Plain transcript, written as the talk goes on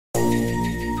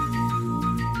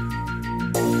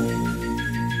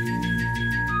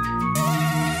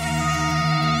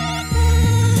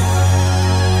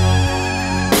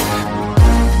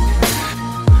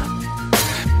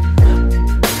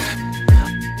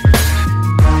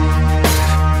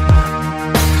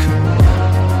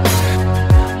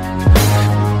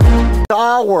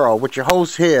Ourworld with your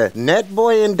hosts here,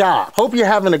 Netboy and Doc. Hope you're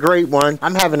having a great one.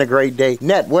 I'm having a great day.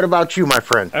 Net, what about you, my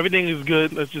friend? Everything is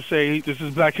good. Let's just say this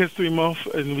is Black History Month,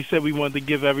 and we said we wanted to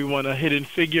give everyone a hidden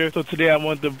figure. So today I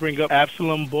wanted to bring up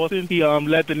Absalom Boston. He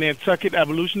led the Nantucket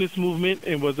abolitionist movement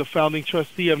and was a founding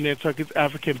trustee of Nantucket's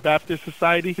African Baptist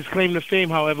Society. His claim to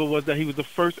fame, however, was that he was the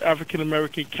first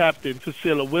African-American captain to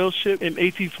sail a whale ship. In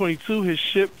 1822, his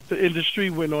ship, the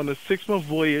Industry, went on a 6-month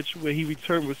voyage where he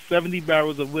returned with 70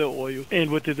 barrels of whale oil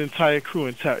and with his entire crew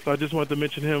intact. So I just wanted to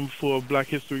mention him for Black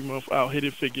History Month, our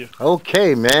hidden figure.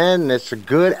 Okay, man, that's a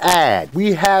good ad.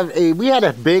 We had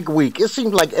a big week. It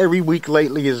seems like every week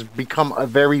lately has become a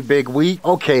very big week.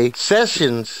 Okay,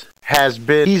 Sessions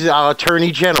he's our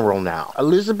attorney general now.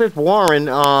 Elizabeth Warren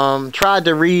tried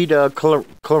to read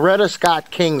Coretta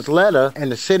Scott King's letter, and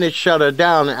the Senate shut her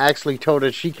down and actually told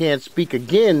her she can't speak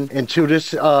again until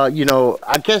this,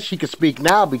 I guess she could speak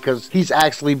now because he's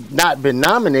actually not been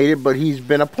nominated, but he's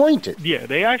been appointed. Yeah,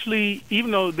 they actually,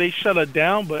 even though they shut her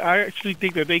down, but I actually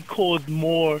think that they caused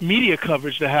more media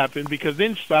coverage to happen because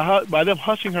then by them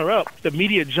hushing her up, the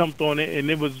media jumped on it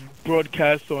and it was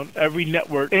broadcast on every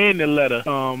network and the letter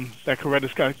that Coretta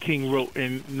Scott King wrote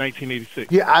in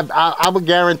 1986. Yeah, I would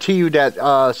guarantee you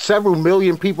that several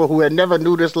million people who had never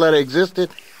knew this letter existed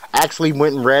actually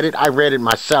went and read it. I read it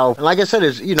myself. And like I said,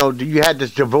 you had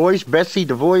this DeVois, Betsy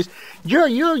DeVois.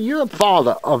 You're a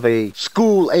father of a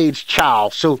school-aged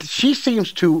child, so she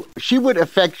would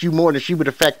affect you more than she would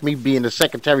affect me being the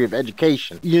Secretary of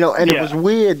Education. And It was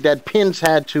weird that Pence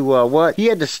had to, he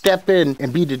had to step in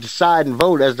and be the deciding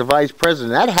vote as the vice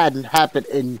president. That hadn't happened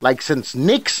since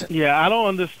Nixon. Yeah, I don't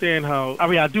understand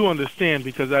I do understand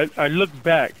because I look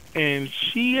back and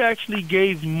she actually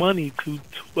gave money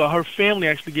her family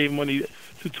actually gave money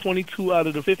to 22 out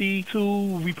of the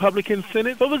 52 Republican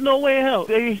Senate. There was no way in hell.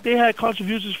 They had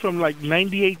contributions from like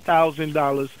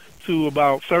 $98,000 to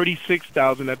about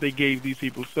 $36,000 that they gave these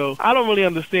people. So I don't really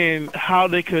understand how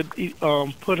they could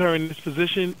put her in this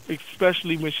position,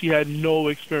 especially when she had no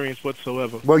experience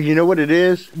whatsoever. Well, you know what it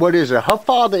is? What is it? Her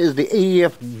father is the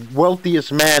 80th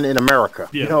wealthiest man in America.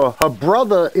 Yeah. Her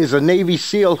brother is a Navy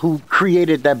SEAL who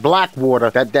created that Blackwater,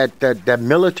 that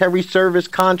military service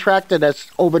contractor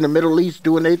that's over in the Middle East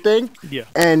doing their thing. Yeah.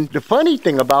 And the funny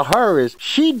thing about her is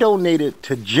she donated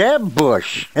to Jeb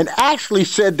Bush and actually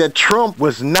said that Trump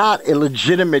was not a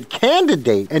legitimate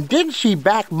candidate. And didn't she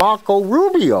back Marco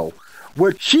Rubio?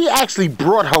 Where she actually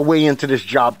brought her way into this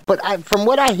job. But from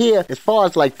what I hear, as far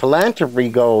as philanthropy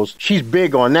goes, she's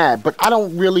big on that. But I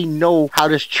don't really know how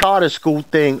this charter school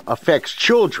thing affects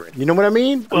children. You know what I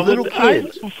mean? Well, little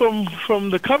kids. From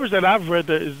the coverage that I've read,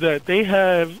 is that they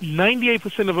have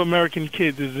 98% of American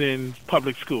kids is in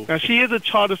public school. Now, she is a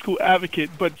charter school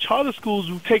advocate, but charter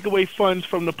schools take away funds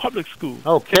from the public school.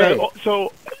 Okay.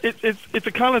 So it's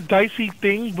a kind of dicey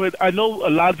thing, but I know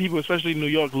a lot of people, especially in New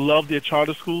York, love their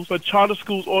charter schools. But charter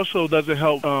schools also doesn't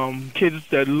help kids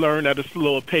that learn at a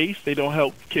slower pace. They don't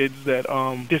help kids that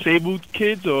disabled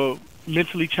kids or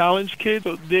mentally challenged kids.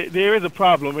 So there is a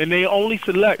problem, and they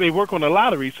work on a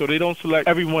lottery, so they don't select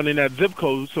everyone in that zip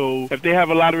code. So if they have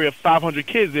a lottery of 500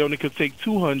 kids, they only could take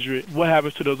 200. What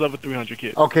happens to those other 300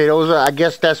 kids? Okay, I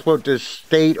guess that's what the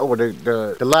state or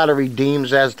the lottery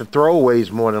deems as the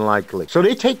throwaways, more than likely. So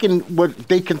they taking what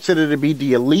they consider to be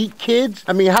the elite kids.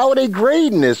 I mean, how are they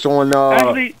grading this on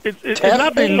Actually, it's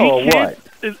not the elite kids.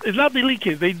 What? It's not the elite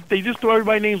kids. They just throw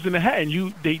everybody's names in a hat,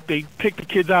 and they pick the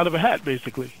kids out of a hat,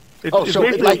 basically. It's so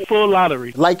basically a full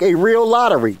lottery. Like a real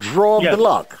lottery, draw of the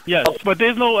luck. Yes, but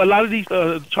a lot of these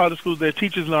charter schools, their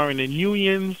teachers aren't in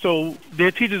unions, so their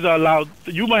teachers are allowed.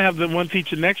 You might have the one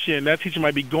teacher next year, and that teacher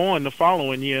might be gone the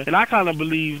following year. And I kind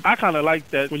of like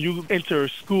that when you enter a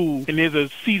school and there's a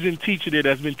seasoned teacher there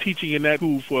that's been teaching in that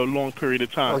school for a long period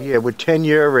of time. Oh yeah, with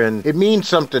tenure, and it means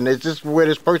something. It's just where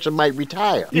this person might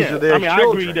retire. Yeah,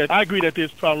 I agree that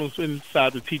there's problems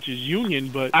inside the teachers' union,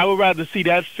 but I would rather see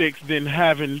that fixed than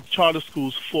having charter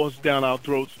schools forced down our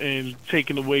throats and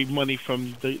taking away money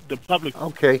from the public.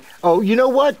 Okay. Oh, you know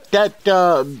what? That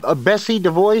Betsy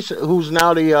DeVois, who's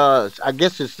now I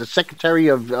guess it's the Secretary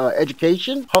of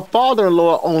Education, her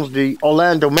father-in-law owns the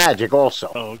Orlando Magic also.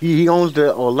 Oh, okay. He owns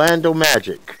the Orlando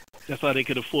Magic. That's why they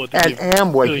could afford to and give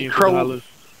Amway. billions of dollars.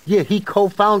 Yeah, he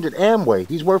co-founded Amway.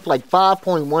 He's worth like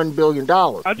 $5.1 billion.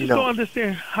 I just don't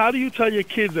understand. How do you tell your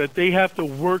kids that they have to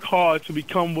work hard to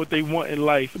become what they want in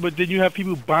life, but then you have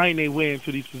people buying their way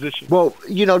into these positions? Well,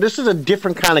 this is a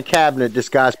different kind of cabinet this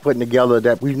guy's putting together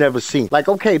that we've never seen. Like,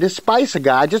 okay, this Spicer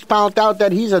guy, I just found out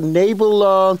that he's a naval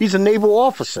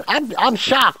officer. I'm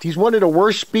shocked. He's one of the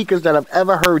worst speakers that I've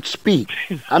ever heard speak.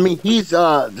 I mean, he's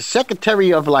the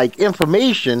Secretary of like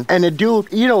Information, and the dude,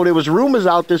 there was rumors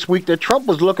out this week that Trump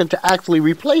was looking to actually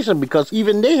replace him because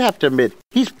even they have to admit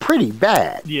he's pretty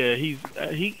bad. Yeah,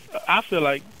 I feel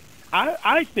like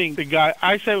I think the guy,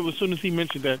 I said it as soon as he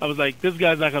mentioned that, I was like, this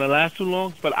guy's not going to last too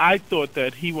long, but I thought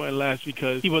that he wouldn't last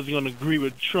because he wasn't going to agree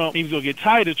with Trump. He was going to get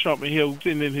tired of Trump and he'll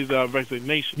send in his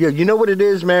resignation. Yeah, you know what it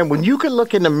is, man? When you can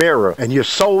look in the mirror and you're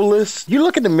soulless, you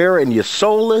look in the mirror and you're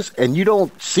soulless and you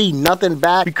don't see nothing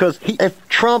back because if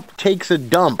Trump takes a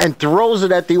dump and throws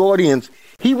it at the audience,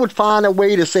 he would find a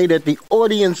way to say that the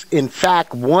audience, in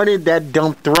fact, wanted that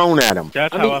dump thrown at him.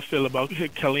 That's how I feel about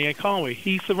Kellyanne Conway.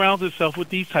 He surrounds himself with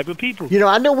these type of people.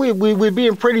 I know we're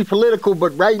being pretty political,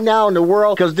 but right now in the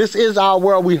world, because this is our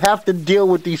world, we have to deal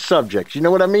with these subjects. You know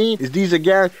what I mean? These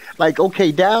are like,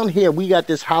 okay, down here, we got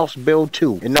this House Bill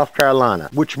 2 in North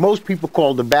Carolina, which most people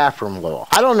call the bathroom law.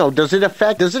 I don't know. Does it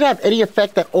have any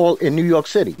effect at all in New York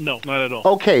City? No, not at all.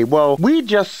 Okay, well,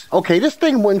 this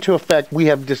thing went into effect. We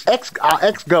have this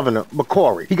ex-governor,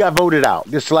 McCory. He got voted out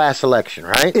this last election,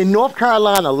 right? In North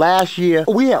Carolina last year,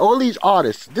 we had all these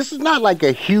artists. This is not like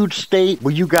a huge state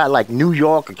where you got like New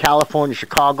York or California,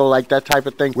 Chicago, like that type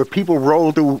of thing, where people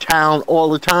roll through town all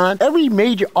the time. Every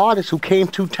major artist who came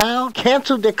to town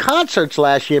canceled their concerts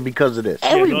last year because of this.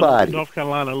 Everybody. North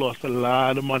Carolina lost a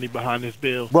lot of money behind this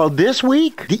bill. Well, this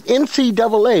week, the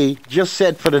NCAA just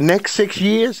said for the next 6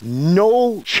 years,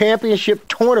 no championship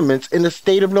tournaments in the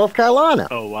state of North Carolina.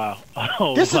 Oh, wow.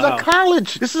 This is a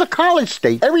college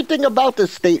state. Everything about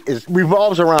this state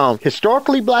revolves around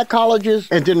historically black colleges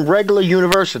and then regular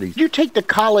universities. You take the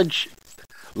college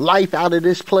life out of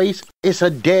this place,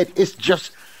 it's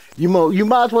just, you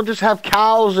might as well just have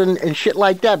cows and shit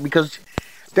like that, because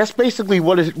that's basically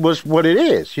what it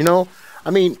is.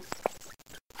 I mean,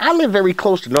 I live very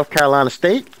close to North Carolina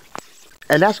State,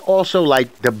 and that's also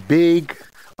like the big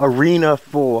arena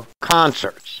for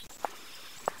concerts.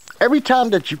 Every time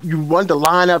that you want to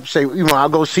line up, say, I'll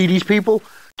go see these people,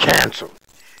 cancel.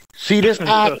 See this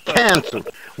act, cancel.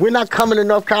 We're not coming to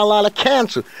North Carolina,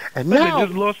 cancel. And now they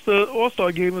just lost the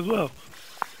All-Star game as well.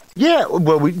 Yeah,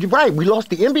 well, we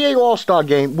lost the NBA All-Star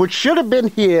game, which should have been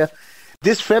here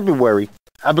this February.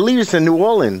 I believe it's in New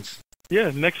Orleans.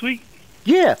 Yeah, next week.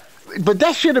 Yeah, but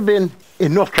that should have been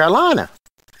in North Carolina.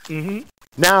 Mm-hmm.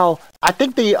 Now, I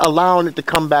think they allowing it to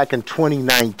come back in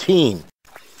 2019.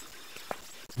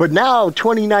 But now,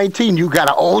 2019, you got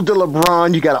an older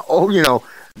LeBron, you got an old,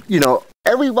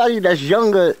 everybody that's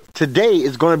younger today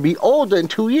is going to be older in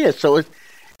 2 years. So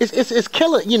it's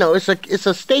killer. It's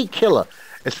a state killer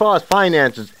as far as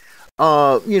finances.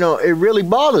 It really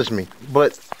bothers me.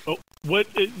 But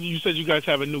what you said, you guys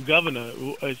have a new governor.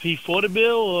 Is he for the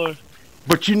bill or?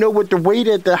 But you know what? The way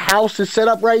that the House is set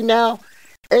up right now,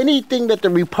 anything that the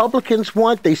Republicans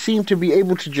want, they seem to be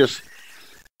able to just.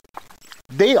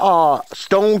 They are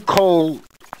stone cold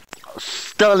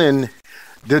stunning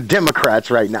the Democrats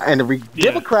right now. And the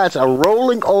Democrats are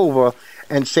rolling over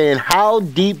and saying, how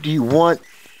deep do you want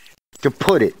to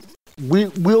put it?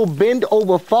 We'll bend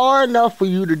over far enough for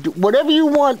you to do whatever you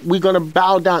want. We're going to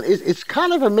bow down. It's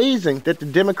kind of amazing that the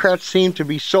Democrats seem to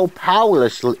be so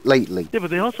powerless lately. Yeah, but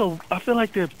they also, I feel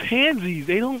like they're pansies.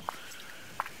 They don't,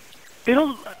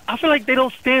 I feel like they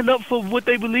don't stand up for what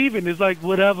they believe in. It's like,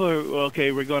 whatever,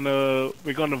 okay, we're gonna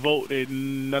vote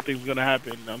and nothing's gonna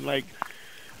happen. I'm like,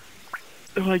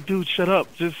 dude, shut up.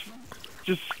 Just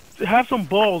have some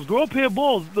balls. Grow a pair of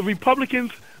balls. The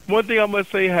Republicans, one thing I must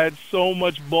say, had so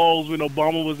much balls when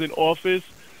Obama was in office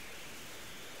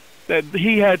that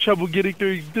he had trouble getting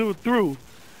through.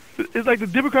 It's like the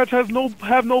Democrats have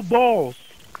no balls.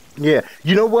 Yeah.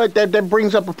 You know what? That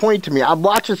brings up a point to me. I'm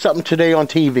watching something today on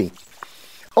TV.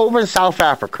 Over in South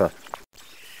Africa,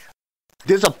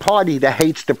 there's a party that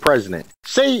hates the president.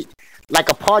 Say, like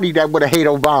a party that would have hated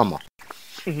Obama.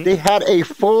 Mm-hmm. They had a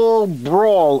full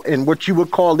brawl in what you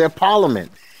would call their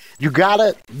parliament. You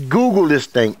gotta Google this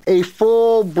thing. A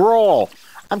full brawl.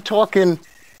 I'm talking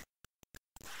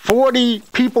 40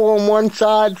 people on one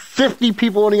side, 50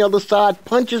 people on the other side,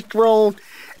 punches thrown.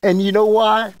 And you know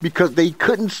why? Because they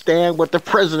couldn't stand what the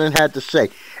president had to say.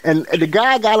 And the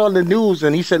guy got on the news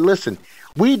and he said, listen,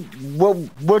 we'll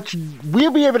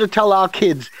be able to tell our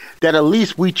kids that at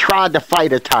least we tried to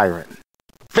fight a tyrant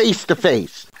face to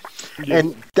face. Yeah.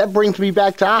 And that brings me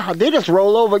back to they just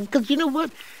roll over because you know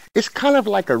what? It's kind of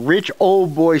like a rich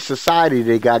old boy society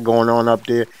they got going on up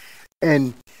there,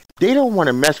 and they don't want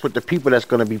to mess with the people that's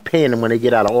going to be paying them when they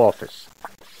get out of office.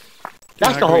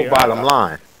 That's I the whole agree. bottom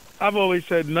line. I've always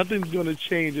said nothing's going to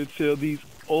change until these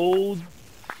old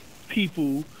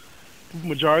people,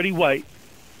 majority white,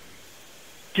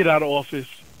 get out of office.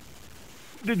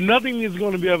 Nothing is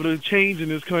going to be able to change in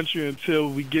this country until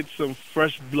we get some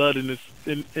fresh blood in this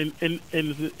in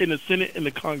the Senate and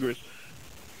the Congress.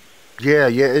 Yeah, Or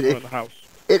the House.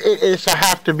 it's a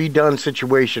have to be done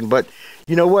situation. But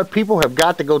you know what? People have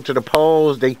got to go to the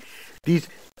polls. These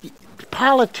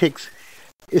politics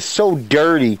is so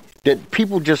dirty that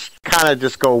people just kind of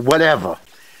just go whatever.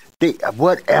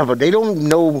 Whatever. They don't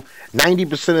know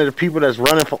 90% of the people that's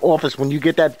running for office. When you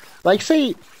get that, like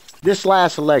say this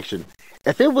last election,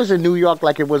 if it was in New York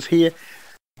like it was here,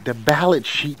 the ballot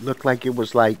sheet looked like it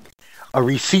was like a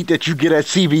receipt that you get at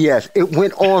CVS. It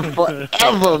went on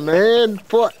forever, man,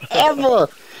 forever.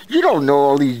 You don't know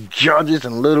all these judges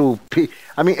and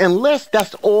I mean, unless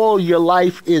that's all your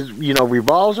life is,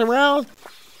 revolves around.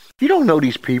 You don't know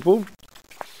these people.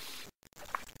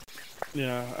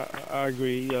 Yeah, I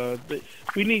agree.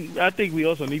 I think we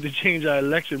also need to change our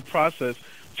election process.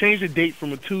 Change the date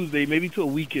from a Tuesday, maybe to a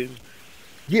weekend.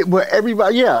 Yeah, where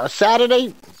everybody, a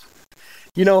Saturday.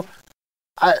 You know,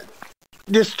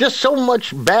 there's just so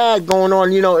much bad going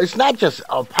on. It's not just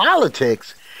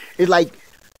politics. It's like,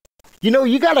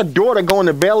 you got a daughter going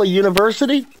to Baylor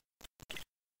University.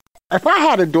 If I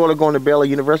had a daughter going to Baylor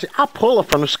University, I'd pull her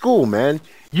from the school, man.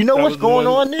 You know what's going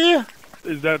on there?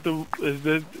 Is that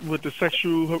with the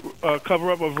sexual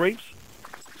cover-up of rapes?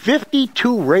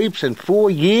 52 rapes in 4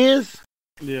 years?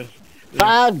 Yeah.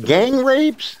 5 gang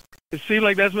rapes? It seems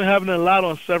like that's been happening a lot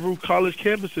on several college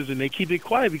campuses, and they keep it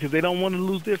quiet because they don't want to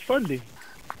lose their funding.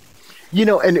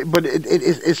 But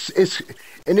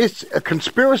it's a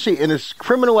conspiracy and it's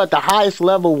criminal at the highest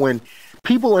level when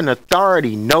people in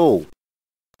authority know.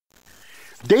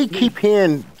 They keep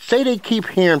hearing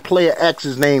Player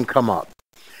X's name come up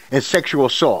in sexual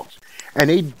assaults, and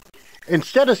they,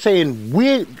 instead of saying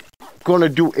we're going to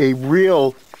do a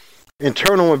real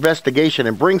internal investigation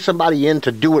and bring somebody in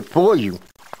to do it for you,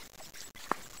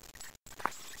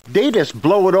 they just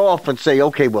blow it off and say,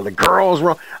 okay, well, the girl's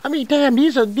wrong. I mean, damn,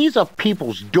 these are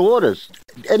people's daughters.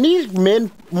 And these men,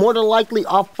 more than likely,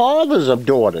 are fathers of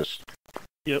daughters.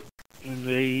 Yep. And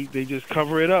they just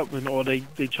cover it up, or they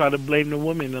try to blame the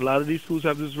woman. A lot of these schools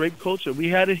have this rape culture. We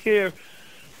had it here,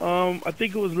 I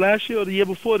think it was last year or the year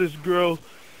before, this girl,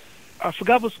 I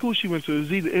forgot what school she went to. It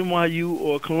was either NYU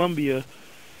or Columbia.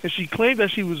 And she claimed that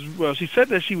she said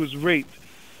that she was raped,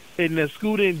 and the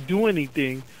school didn't do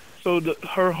anything. So the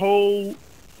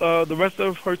rest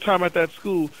of her time at that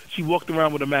school, she walked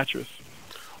around with a mattress.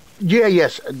 Yeah,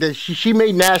 yes. She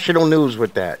made national news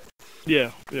with that.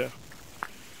 Yeah.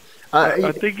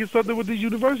 I think it's something with these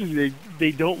universities.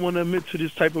 They don't want to admit to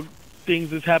this type of things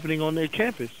that's happening on their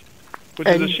campus, which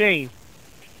is a shame.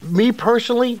 Me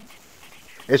personally,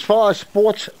 as far as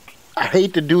sports, I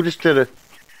hate to do this to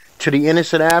the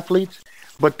innocent athletes,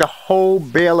 but the whole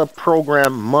Baylor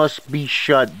program must be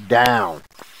shut down.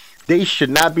 They should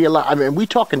not be allowed. I mean, we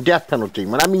talking death penalty.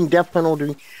 When I mean death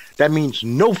penalty, that means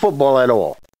no football at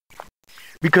all.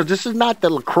 Because this is not the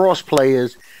lacrosse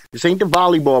players. This ain't the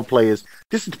volleyball players.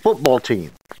 This is the football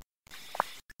team.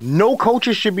 No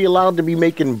coaches should be allowed to be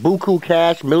making buku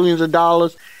cash, millions of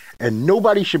dollars, and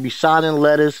nobody should be signing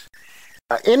letters.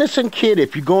 An innocent kid,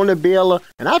 if you're going to Baylor,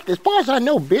 and as far as I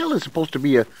know, Baylor is supposed to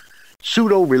be a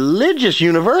pseudo-religious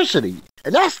university,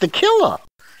 and that's the killer.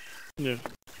 Yeah.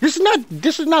 This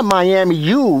is not Miami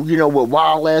U, with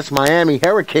wild-ass Miami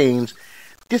Hurricanes.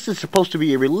 This is supposed to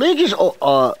be a religious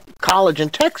college in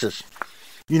Texas,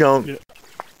 Yeah.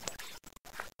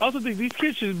 I also think these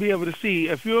kids should be able to see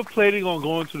if you're planning on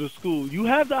going to the school, you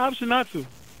have the option not to.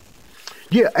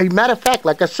 Yeah, a matter of fact,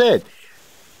 like I said,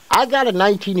 I got a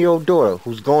 19-year-old daughter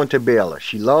who's going to Baylor.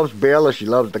 She loves Baylor. She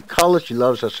loves the colors. She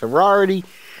loves her sorority.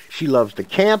 She loves the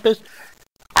campus.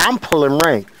 I'm pulling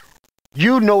rank.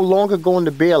 You no longer going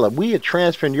to Baylor. We are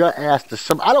transferring your ass to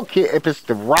some. I don't care if it's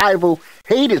the rival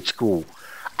hated school.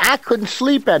 I couldn't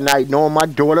sleep at night knowing my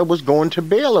daughter was going to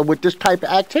Baylor with this type of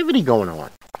activity going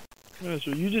on. Yeah,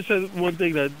 so you just said one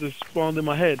thing that just spawned in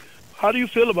my head. How do you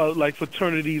feel about like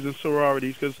fraternities and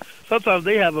sororities? Because sometimes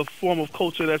they have a form of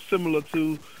culture that's similar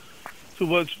to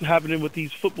what's happening with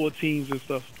these football teams and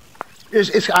stuff.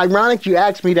 It's ironic you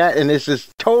asked me that, and it's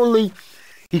just totally.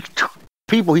 He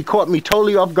caught me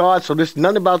totally off guard. So there's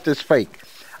none about this fake.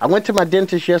 I went to my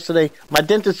dentist yesterday. My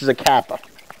dentist is a Kappa.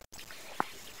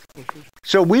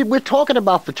 So we're talking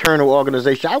about fraternal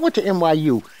organization. I went to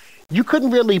NYU. You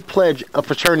couldn't really pledge a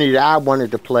fraternity that I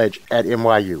wanted to pledge at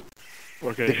NYU.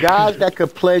 Okay. The guys that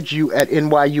could pledge you at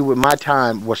NYU in my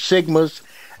time were Sigmas,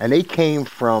 and they came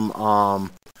from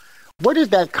what is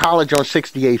that college on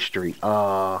 68th Street?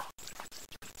 What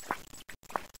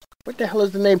the hell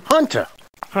is the name? Hunter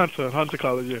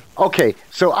College, yeah. Okay,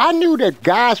 so I knew that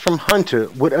guys from Hunter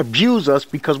would abuse us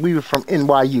because we were from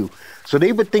NYU. So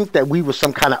they would think that we were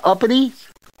some kind of uppity.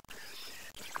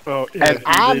 Oh, yeah. And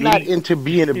I'm not into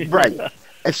being a right.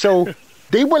 And so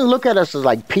they wouldn't look at us as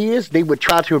like peers. They would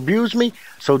try to abuse me.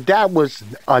 So that was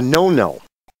a no-no.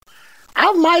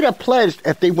 I might have pledged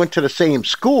if they went to the same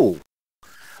school.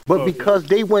 But because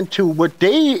they went to what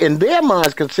they, in their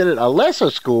minds, considered a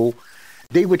lesser school,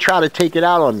 they would try to take it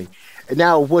out on me.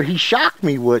 Now, what he shocked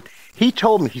me with, he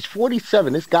told me he's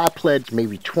 47. This guy pledged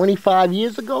maybe 25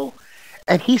 years ago.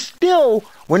 And he still,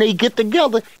 when they get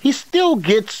together, he still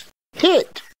gets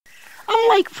hit. I'm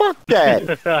like, fuck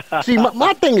that. See,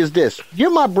 my thing is this.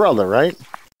 You're my brother, right?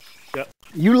 Yep.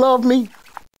 You love me.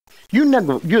 You're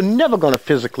never going to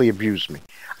physically abuse me.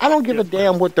 I don't give a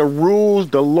damn what the rules,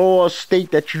 the laws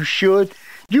state that you should.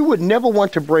 You would never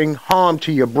want to bring harm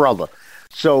to your brother.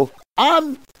 So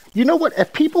you know what?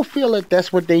 If people feel that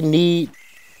that's what they need,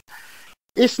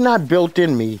 it's not built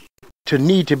in me to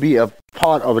need to be a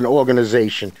part of an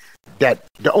organization that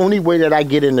the only way that I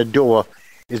get in the door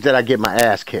is that I get my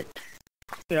ass kicked.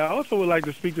 Yeah, I also would like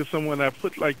to speak to someone that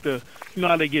put like you know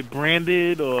how they get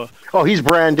branded or. Oh, he's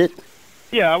branded.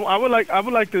 Yeah, I would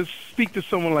like to speak to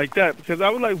someone like that because I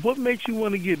would like, what makes you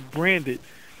want to get branded?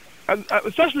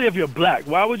 Especially if you're black.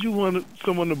 Why would you want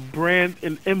someone to brand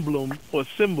an emblem or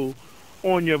symbol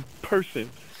on your person?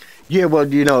 Yeah, well,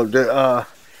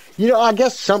 I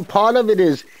guess some part of it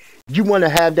is you want to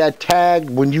have that tag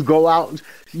when you go out.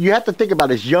 You have to think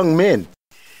about it as young men.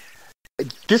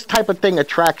 This type of thing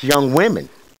attracts young women.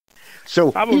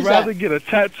 So I would rather get a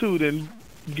tattoo than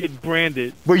get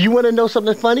branded. Well, you want to know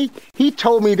something funny? He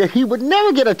told me that he would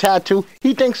never get a tattoo.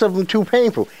 He thinks of them too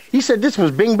painful. He said this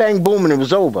was bing, bang, boom, and it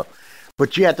was over.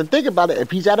 But you have to think about it.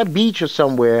 If he's at a beach or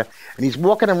somewhere and he's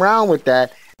walking around with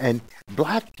that and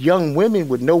black young women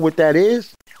would know what that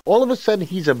is, all of a sudden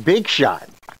he's a big shot.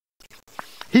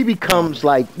 He becomes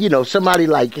like, somebody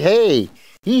like, hey,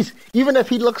 even if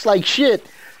he looks like shit,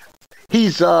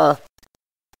 he's got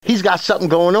something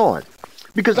going on.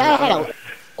 Because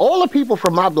all the people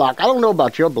from my block, I don't know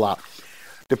about your block,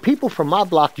 the people from my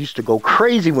block used to go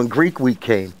crazy when Greek Week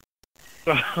came.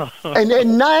 And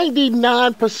then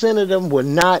 99% of them were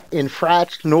not in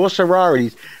frats nor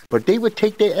sororities, but they would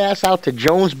take their ass out to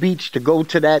Jones Beach to go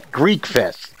to that Greek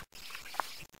fest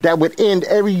that would end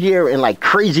every year in like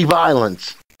crazy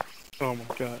violence. Oh my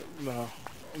God, no,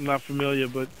 I'm not familiar,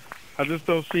 but I just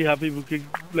don't see how people could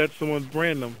let someone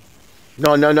brand them.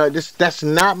 No, that's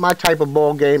not my type of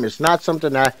ball game. It's not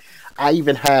something I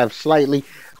even have slightly,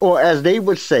 or as they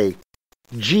would say,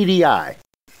 GDI,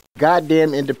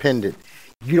 goddamn independent.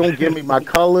 You don't give me my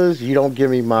colors. You don't give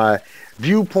me my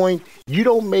viewpoint. You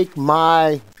don't make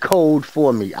my code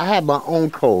for me. I have my own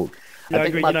code. Yeah,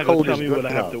 I think my code is good enough. You're not gonna tell me what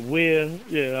I have to wear.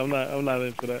 Yeah, I'm not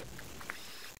into that.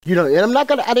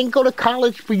 And I didn't go to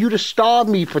college for you to starve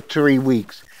me for 3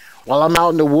 weeks while I'm out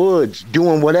in the woods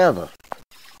doing whatever.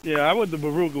 Yeah, I went to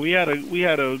Baruch. We had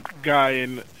a guy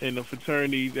in the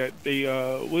fraternity that they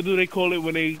what do they call it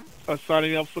when they are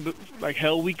signing up for like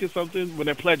Hell Week or something when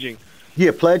they're pledging?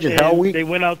 Yeah, pledging Hell Week. They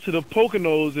went out to the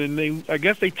Poconos and I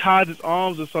guess they tied his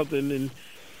arms or something and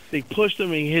they pushed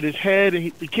him and he hit his head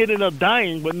and the kid ended up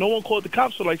dying, but no one called the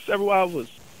cops for like several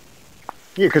hours.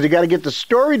 Yeah, because you got to get the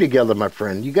story together, my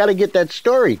friend. You got to get that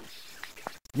story.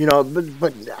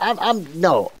 But I'm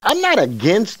not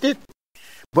against it.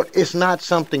 But it's not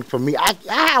something for me.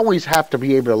 I always have to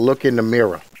be able to look in the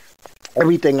mirror.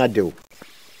 Everything I do.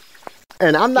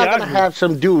 And I'm not going to have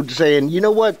some dude saying, you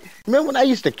know what? Remember when I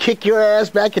used to kick your ass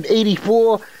back in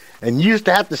 84? And you used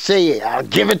to have to say,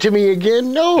 give it to me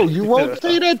again? No, you won't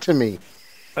say that to me.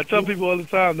 I tell people all the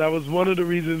time, that was one of the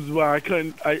reasons why I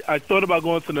couldn't. I thought about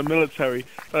going to the military,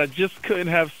 but I just couldn't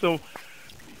have some.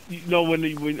 When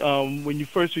you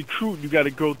first recruit, you got to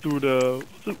go through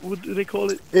what do they call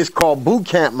it? It's called boot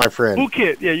camp, my friend. Boot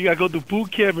camp, yeah. You got to go through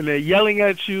boot camp, and they're yelling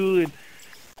at you. And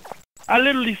I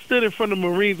literally stood in front of the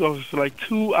Marines office for like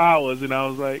 2 hours, and I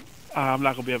was like, I'm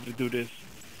not gonna be able to do this.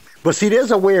 But see,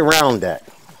 there's a way around that.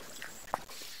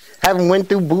 Having went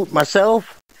through boot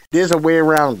myself, there's a way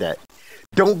around that.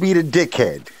 Don't be the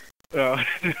dickhead.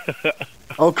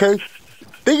 Okay?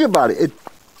 Think about it.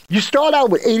 You start out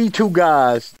with 82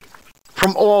 guys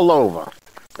from all over.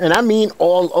 And I mean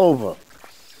all over.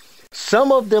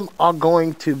 Some of them are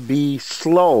going to be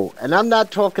slow. And I'm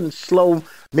not talking slow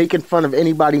making fun of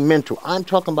anybody mental. I'm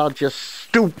talking about just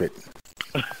stupid.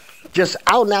 Just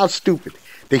out and out stupid.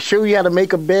 They show you how to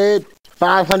make a bed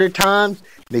 500 times.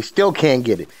 They still can't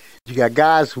get it. You got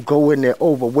guys who go in there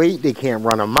overweight. They can't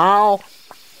run a mile.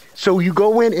 So you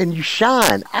go in and you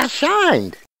shine. I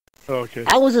shined. Okay.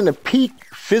 I was in the peak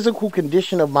physical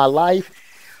condition of my life.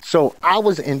 So I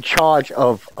was in charge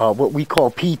of what we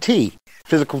call PT,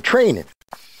 physical training.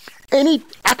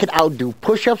 I could outdo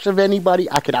push-ups of anybody.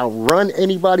 I could outrun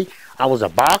anybody. I was a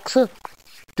boxer.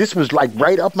 This was like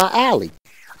right up my alley.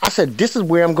 I said, this is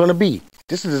where I'm going to be.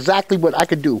 This is exactly what I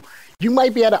could do. You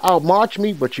might be able to outmarch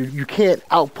me, but you can't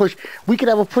outpush. We could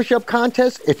have a push-up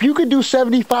contest. If you could do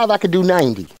 75, I could do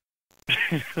 90.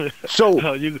 So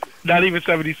no, you not even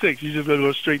 76. You just gonna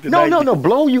go straight to 90. No,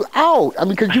 blow you out. I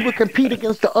mean, because you would compete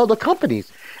against the other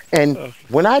companies. And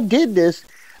when I did this,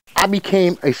 I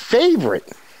became a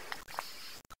favorite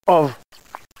of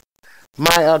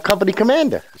my company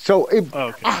commander. So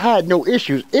I had no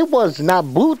issues. It was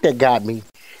not boot that got me.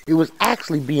 It was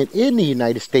actually being in the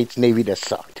United States Navy that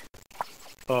sucked.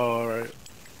 All right.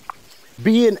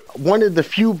 Being one of the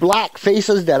few black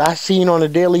faces that I seen on a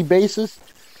daily basis,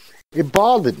 it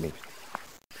bothered me.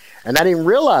 And I didn't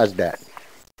realize that.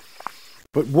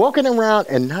 But walking around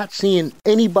and not seeing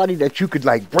anybody that you could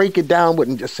like break it down with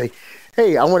and just say,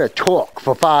 hey, I want to talk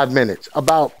for 5 minutes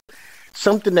about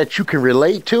something that you can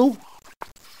relate to.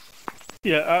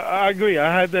 Yeah, I agree.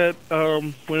 I had that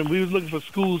when we was looking for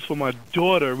schools for my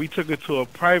daughter. We took her to a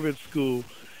private school.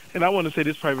 And I want to say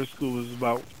this private school was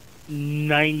about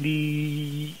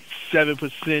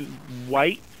 97%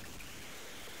 white.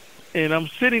 And I'm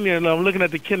sitting there and I'm looking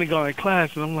at the kindergarten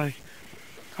class and I'm like,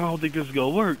 I don't think this is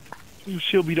going to work.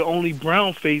 She'll be the only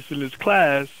brown face in this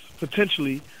class,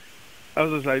 potentially. I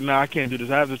was just like, nah, I can't do this.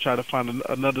 I have to try to find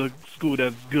another school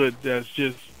that's good, that's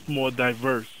just more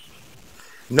diverse.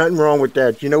 Nothing wrong with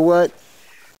that. You know what?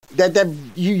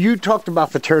 You talked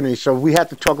about fraternities, so we have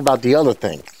to talk about the other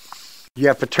thing. You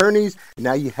have fraternities, and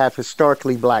now you have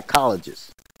historically black colleges.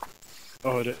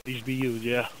 Oh, the HBUs,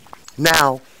 yeah.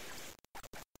 Now,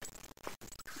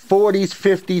 40s,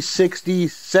 50s, 60s,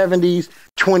 70s,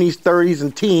 20s, 30s,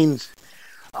 and teens,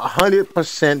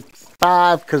 100%,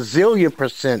 5 gazillion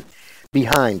percent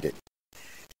behind it.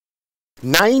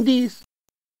 90s,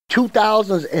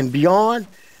 2000s, and beyond,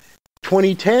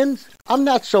 2010s, I'm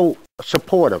not so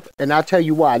supportive, and I'll tell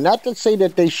you why. Not to say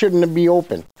that they shouldn't be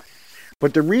open,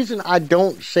 but the reason I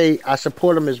don't say I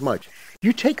support them as much,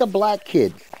 you take a black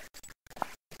kid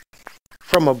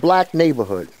from a black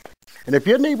neighborhood, and if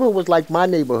your neighborhood was like my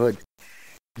neighborhood,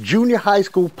 junior high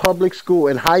school, public school,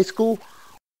 and high school,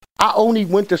 I only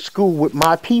went to school with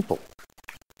my people.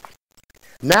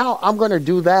 Now I'm going to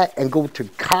do that and go to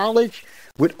college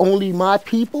with only my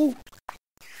people.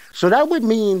 So that would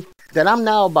mean that I'm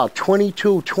now about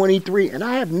 22, 23, and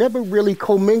I have never really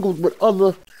commingled with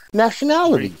other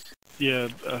nationalities. Yeah.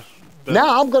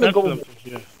 Now I'm going to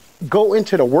go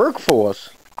into the workforce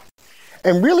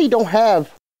and really don't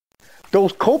have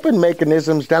those coping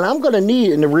mechanisms that I'm going to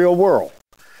need in the real world.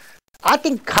 I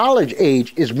think college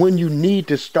age is when you need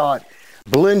to start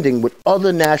blending with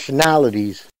other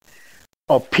nationalities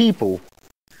of people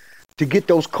to get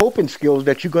those coping skills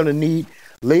that you're going to need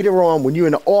later on when you're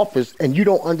in the office and you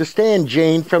don't understand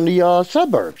Jane from the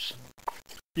suburbs.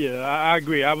 Yeah, I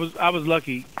agree. I was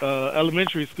lucky.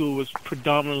 Elementary school was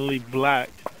predominantly black.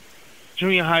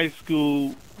 Junior high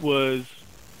school was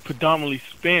predominantly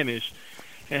Spanish.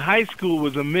 And high school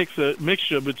was a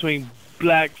mixture between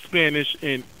black, Spanish,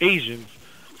 and Asians.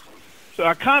 So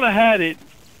I kind of had it,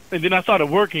 and then I started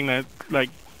working in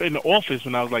the office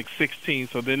when I was like 16.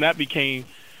 So then that became,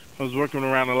 I was working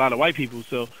around a lot of white people.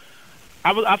 So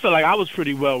I felt like I was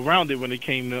pretty well rounded when it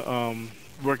came to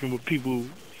working with people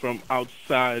from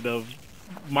outside of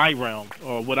my realm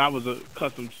or what I was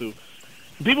accustomed to.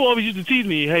 People always used to tease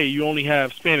me, hey, you only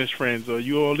have Spanish friends, or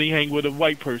you only hang with a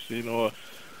white person, and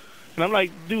I'm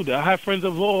like, dude, I have friends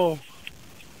of all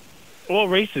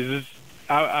races.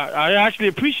 I actually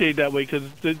appreciate that way because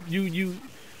it gives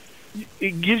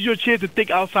you a chance to think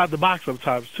outside the box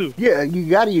sometimes too. Yeah,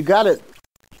 you gotta.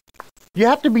 You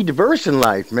have to be diverse in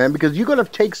life, man, because you're gonna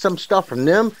take some stuff from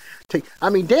them.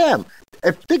 Damn.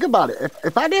 Think about it.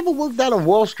 If I never worked out on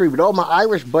Wall Street with all my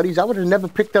Irish buddies, I would have never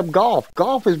picked up golf.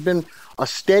 Golf has been a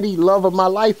steady love of my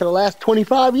life for the last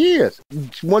 25 years.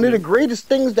 It's one of the greatest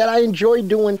things that I enjoy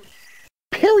doing,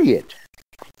 period.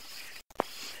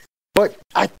 But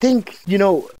I think,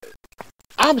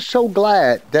 I'm so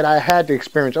glad that I had the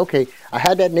experience. Okay, I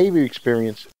had that Navy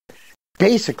experience,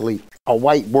 basically a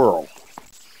white world.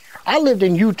 I lived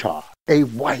in Utah, a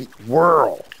white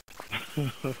world.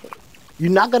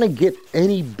 You're not going to get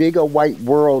any bigger white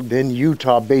world than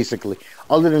Utah, basically,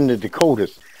 other than the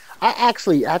Dakotas. I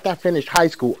actually, after I finished high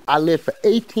school, I lived for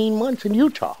 18 months in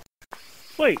Utah.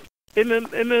 Wait, you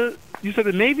said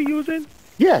the Navy you was in?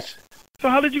 Yes. So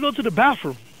how did you go to the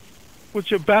bathroom? What's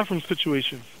your bathroom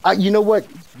situation? You know what?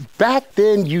 Back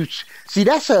then, see,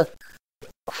 that's a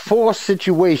forced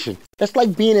situation. That's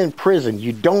like being in prison.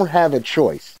 You don't have a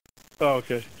choice. Oh,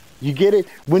 okay. You get it?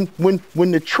 When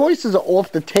the choices are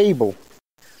off the table,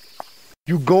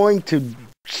 you're going to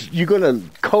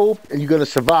cope and you're going to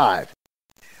survive.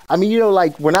 I mean,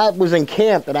 like when I was in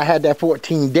camp and I had that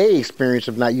 14-day experience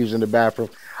of not using the bathroom,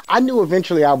 I knew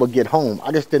eventually I would get home.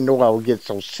 I just didn't know I would get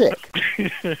so sick.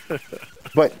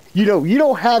 But, you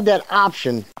don't have that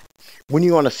option when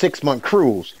you're on a 6-month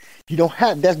cruise. You don't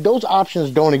have that. Those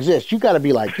options don't exist. You got to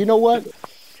be like, you know what?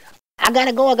 I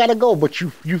gotta go. But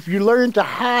you learn to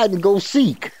hide and go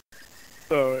seek.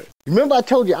 All right. Remember I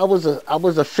told you I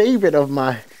was a favorite of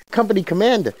my company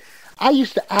commander. I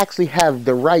used to actually have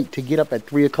the right to get up at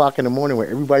 3:00 in the morning when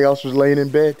everybody else was laying in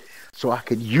bed so I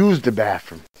could use the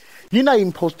bathroom. You're not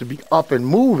even supposed to be up and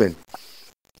moving.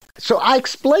 So I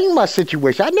explained my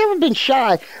situation. I've never been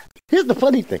shy. Here's the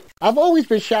funny thing. I've always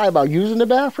been shy about using the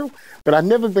bathroom, but I've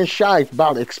never been shy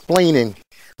about explaining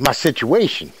my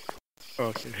situation.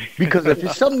 Okay. Because if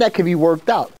it's something that can be worked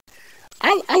out.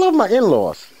 I love my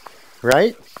in-laws,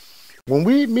 right? When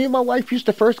me and my wife used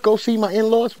to first go see my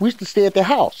in-laws, we used to stay at their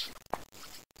house.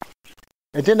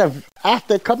 And then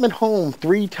after coming home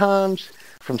 3 times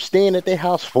from staying at their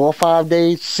house 4 or 5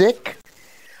 days sick,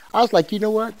 I was like, you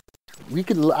know what?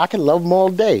 I can love them all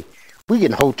day. We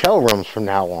get hotel rooms from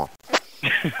now on.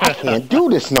 I can't do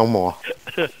this no more.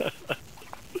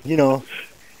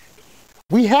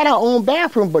 We had our own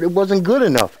bathroom, but it wasn't good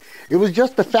enough. It was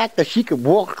just the fact that she could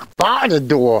walk by the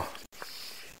door.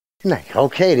 Like,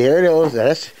 okay, there it is.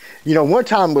 That's, one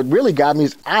time what really got me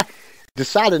is I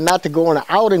decided not to go on an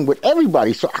outing with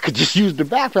everybody so I could just use the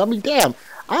bathroom. I mean, damn,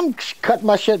 I'm cutting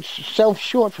myself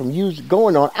short from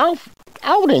going on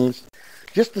outings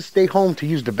just to stay home to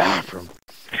use the bathroom.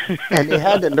 And they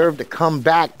had the nerve to come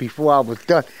back before I was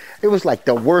done. It was like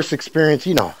the worst experience,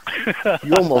 you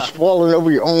almost falling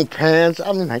over your own pants.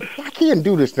 I'm like, I can't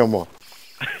do this no more.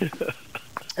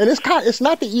 And it's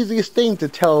not the easiest thing to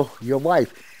tell your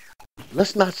wife,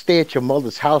 let's not stay at your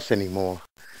mother's house anymore.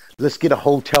 Let's get a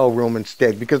hotel room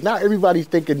instead. Because now everybody's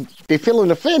thinking, they're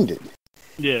feeling offended.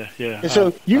 Yeah. And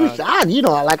so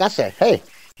like I said, hey,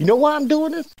 you know why I'm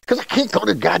doing this? Because I can't go to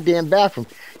the goddamn bathroom.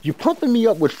 You're pumping me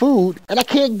up with food, and I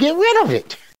can't get rid of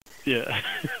it. Yeah.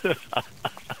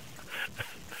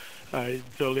 I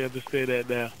totally understand that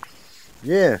now.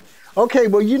 Yeah. Okay,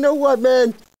 well, you know what,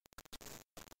 man?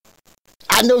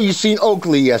 I know you seen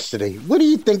Oakley yesterday. What do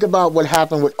you think about what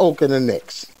happened with Oak and the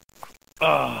Knicks?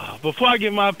 Before I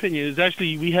give my opinion,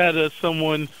 we had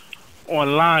someone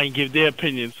online give their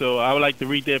opinion, so I would like to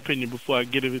read their opinion before I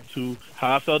get into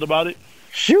how I felt about it.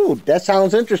 Shoot, that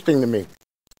sounds interesting to me.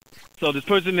 So this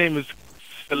person's name is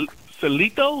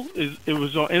Salito. It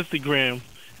was on Instagram,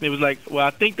 and it was like, well, I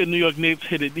think the New York Knicks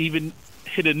hit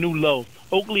a new low.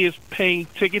 Oakley is paying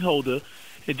ticket holder,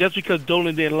 and just because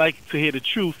Dolan didn't like to hear the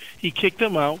truth, he kicked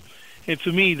him out. And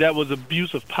to me, that was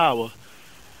abuse of power.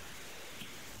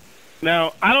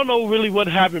 Now, I don't know really what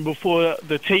happened before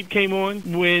the tape came on.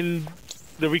 When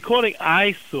the recording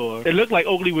I saw, it looked like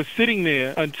Oakley was sitting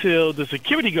there until the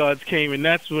security guards came, and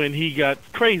that's when he got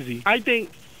crazy. I think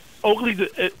Oakley's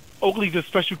a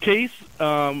special case.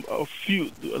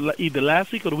 Either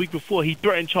last week or the week before, he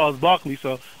threatened Charles Barkley.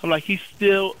 So I'm like, he's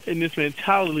still in this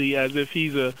mentality as if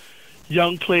he's a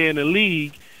young player in the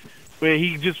league where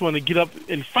he just want to get up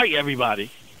and fight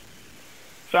everybody.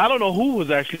 So I don't know who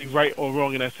was actually right or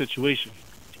wrong in that situation.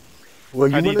 Well,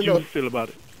 how did you feel about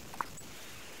it?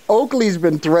 Oakley's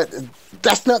been threatened.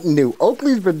 That's nothing new.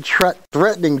 Oakley's been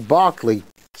threatening Barkley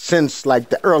since like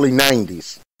the early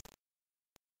 90s.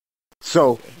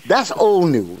 So that's old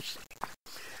news.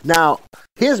 Now,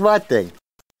 here's my thing.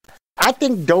 I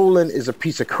think Dolan is a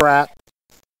piece of crap.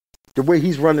 The way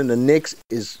he's running the Knicks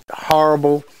is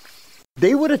horrible.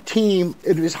 They were the team.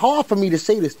 It is hard for me to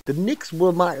say this. The Knicks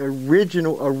were my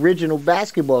original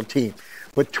basketball team.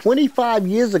 But 25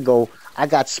 years ago, I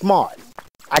got smart.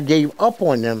 I gave up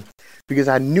on them because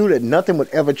I knew that nothing would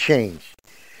ever change.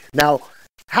 Now,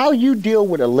 how you deal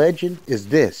with a legend is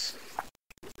this.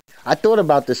 I thought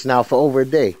about this now for over a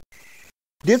day.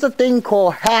 There's a thing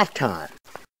called halftime.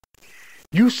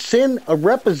 You send a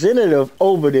representative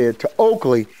over there to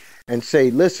Oakley and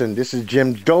say, listen, this is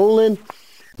Jim Dolan.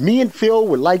 Me and Phil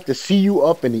would like to see you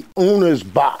up in the owner's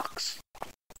box.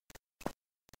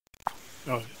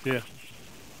 Oh, yeah.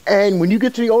 And when you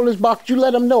get to the owner's box, you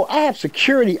let them know, I have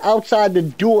security outside the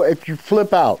door if you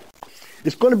flip out.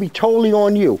 It's going to be totally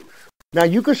on you. Now,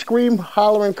 you can scream,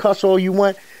 holler, and cuss all you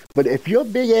want, but if your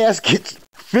big ass gets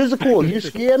physical or you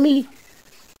scare me,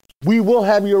 we will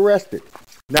have you arrested.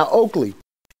 Now, Oakley,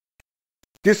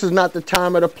 this is not the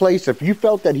time or the place. If you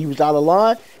felt that he was out of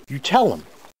line, you tell him.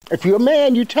 If you're a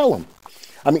man, you tell him.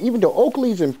 I mean, even though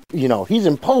Oakley's, he's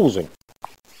imposing.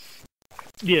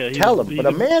 Yeah, tell him. But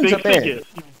a man's a man. Figure.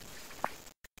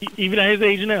 Even at his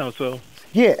age now, so.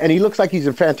 Yeah, and he looks like he's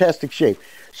in fantastic shape.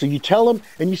 So you tell him,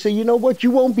 and you say, you know what? You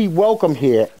won't be welcome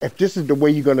here if this is the way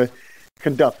you're going to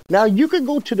conduct. Now, you can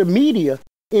go to the media,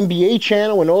 NBA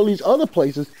channel, and all these other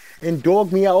places, and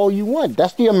dog me out all you want.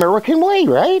 That's the American way,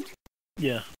 right?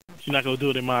 Yeah. You're not going to do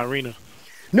it in my arena.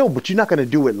 No, but you're not going to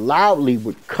do it loudly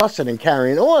with cussing and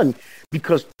carrying on,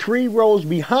 because 3 rows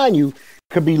behind you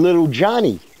could be little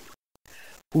Johnny,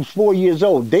 who's 4 years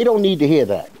old. They don't need to hear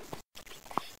that.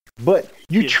 But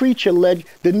you treat your legend.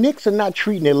 The Knicks are not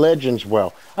treating their legends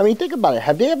well. I mean, think about it.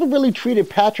 Have they ever really treated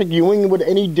Patrick Ewing with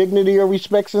any dignity or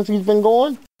respect since he's been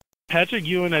gone? Patrick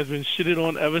Ewing has been shitted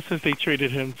on ever since they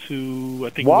traded him to, I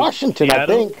think, Washington, I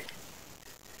think.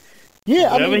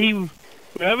 Yeah,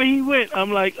 wherever he went,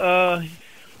 I'm like,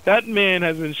 that man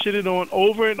has been shitted on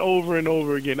over and over and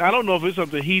over again. I don't know if it's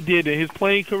something he did in his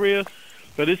playing career,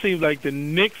 but it seems like the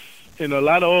Knicks and a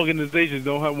lot of organizations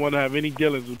don't want to have any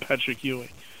dealings with Patrick Ewing.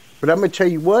 But I'm going to tell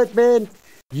you what, man,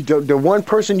 the one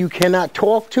person you cannot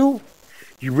talk to,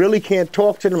 you really can't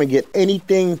talk to them and get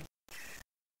anything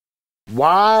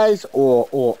wise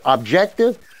or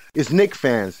objective, is Knicks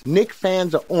fans. Knicks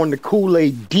fans are on the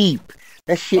Kool-Aid deep.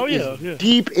 That shit is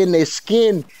deep in their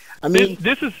skin. I mean,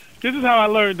 this is how I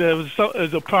learned there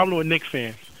was a problem with Knicks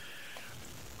fans.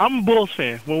 I'm a Bulls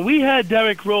fan. When we had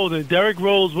Derrick Rose and Derrick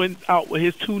Rose went out with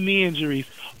his 2 knee injuries,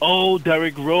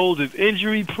 Derrick Rose is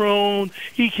injury prone.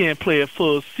 He can't play a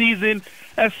full season.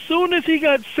 As soon as he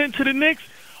got sent to the Knicks,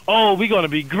 we're going to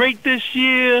be great this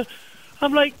year.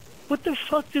 I'm like, what the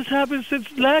fuck just happened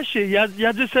since last year?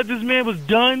 Y'all just said this man was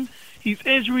done. He's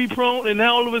injury prone, and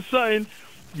now all of a sudden,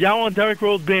 y'all on Derrick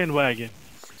Rose bandwagon.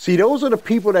 See, those are the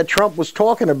people that Trump was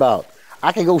talking about.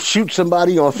 I can go shoot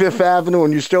somebody on Fifth Avenue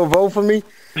and you still vote for me?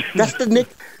 That's the Nick.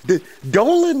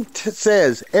 Dolan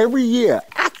says every year,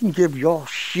 I can give y'all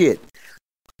shit.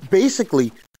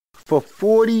 Basically, for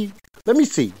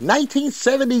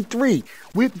 1973,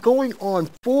 we're going on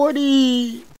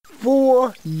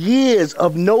 44 years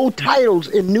of no titles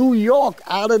in New York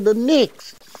out of the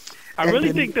Knicks. I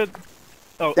really think that...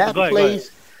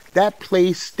 that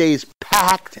place stays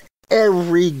packed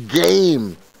every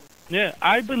game. Yeah,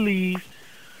 I believe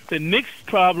the Knicks'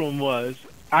 problem was,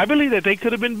 I believe that they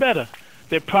could have been better.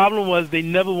 Their problem was they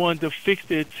never wanted to fix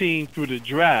their team through the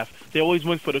draft. They always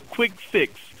went for the quick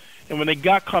fix. And when they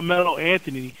got Carmelo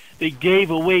Anthony, they gave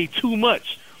away too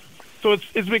much. So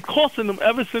it's been costing them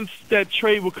ever since that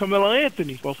trade with Carmelo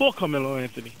Anthony, before Carmelo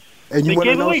Anthony. And they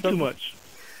gave away too much.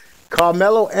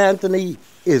 Carmelo Anthony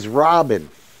is Robin.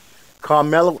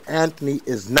 Carmelo Anthony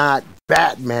is not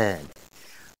Batman.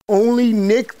 Only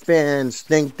Knicks fans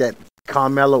think that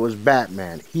Carmelo is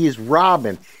Batman. He is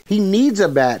Robin. He needs a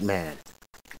Batman.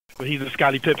 But he's a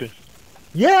Scottie Pippen.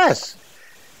 Yes.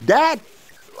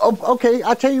 Okay,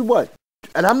 I'll tell you what.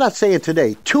 And I'm not saying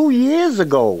today. 2 years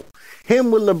ago,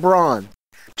 him with LeBron.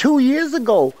 2 years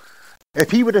ago,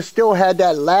 if he would have still had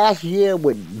that last year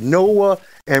with Noah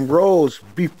and Rose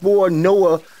before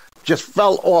Noah just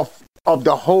fell off of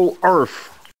the whole earth.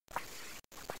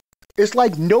 It's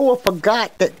like Noah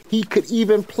forgot that he could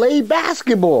even play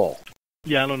basketball.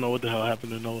 Yeah, I don't know what the hell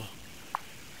happened to Noah.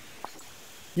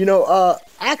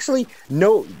 Actually,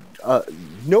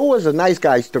 Noah's a nice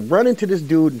guy. He used to run into this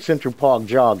dude in Central Park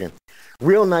jogging.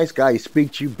 Real nice guy. He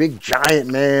speaks to you, big giant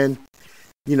man,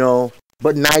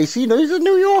 but nice. He's a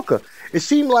New Yorker. It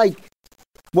seemed like,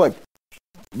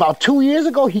 about 2 years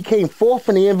ago, he came 4th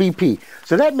in the MVP.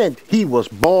 So that meant he was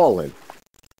balling.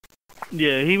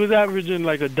 Yeah, he was averaging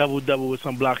like a double-double with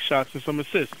some block shots and some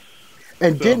assists.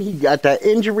 And then he got that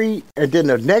injury, and then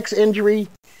the next injury.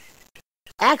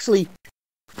 Actually,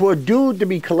 for a dude to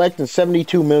be collecting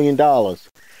 $72 million,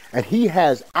 and he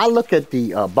has, I look at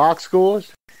the box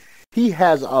scores, he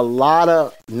has a lot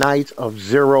of nights of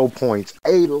 0 points.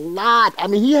 A lot. I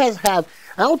mean, I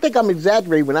don't think I'm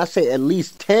exaggerating when I say at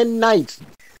least 10 nights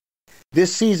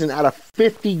this season out of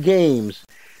 50 games,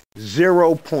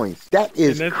 0 points. That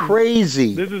is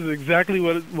crazy. This is exactly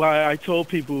why I told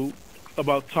people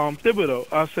about Tom Thibodeau.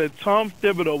 I said Tom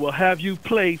Thibodeau will have you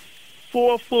play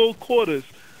 4 full quarters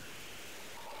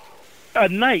a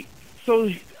night. So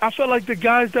I felt like the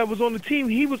guys that was on the team,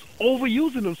 he was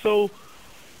overusing them. So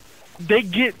they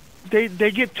get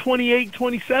 28,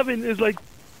 27. It's like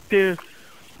their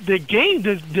game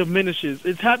diminishes.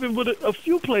 It's happened with a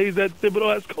few plays that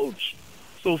Thibodeau has coached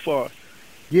so far.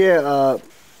 Yeah,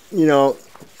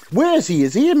 where is he?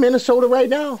 Is he in Minnesota right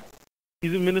now?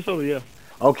 He's in Minnesota, yeah.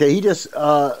 Okay, he just,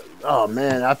 oh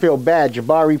man, I feel bad.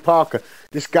 Jabari Parker,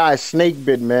 this guy's snake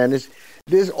bit, man.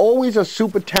 There's always a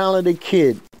super talented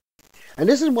kid. And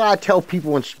this is why I tell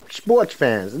people and sports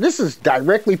fans, and this is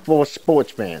directly for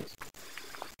sports fans,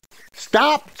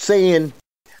 stop saying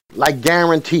like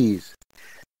guarantees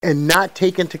and not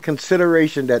take into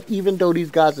consideration that even though these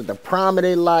guys are at the prime of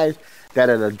their lives, that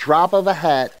at a drop of a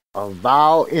hat, a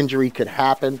viral injury could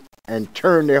happen and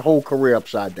turn their whole career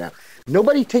upside down.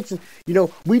 Nobody takes,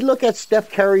 we look at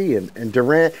Steph Curry and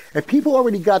Durant, and people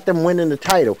already got them winning the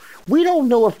title. We don't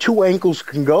know if two ankles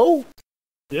can go.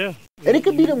 Yeah. And it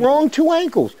could be the wrong two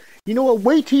ankles. You know what?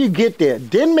 Wait till you get there.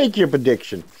 Then make your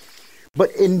prediction.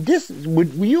 But in this,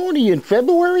 we only in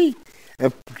February,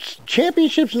 and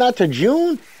championships not to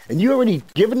June, and you already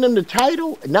giving them the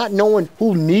title, not knowing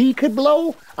who knee could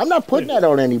blow. I'm not putting that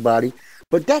on anybody,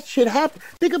 but that shit happened.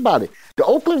 Think about it. The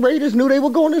Oakland Raiders knew they were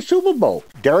going to the Super Bowl.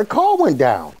 Derek Carr went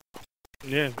down.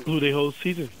 Yeah, blew their whole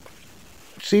season.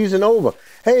 Season over.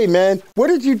 Hey, man, what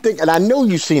did you think? And I know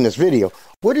you've seen this video.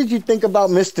 What did you think about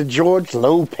Mr. George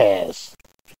Lopez?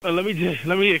 Let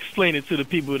me explain it to the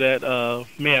people that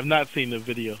may have not seen the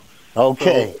video.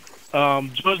 Okay. So,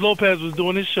 George Lopez was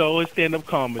doing his show, his stand-up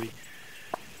comedy.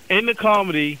 In the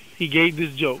comedy, he gave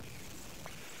this joke.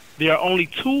 There are only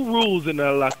two rules in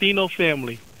a Latino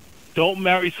family. Don't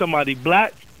marry somebody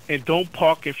black and don't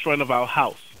park in front of our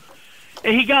house.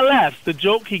 And he got laughs. The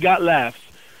joke, he got laughs.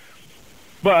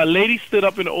 But a lady stood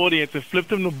up in the audience and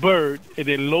flipped him the bird, and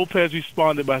then Lopez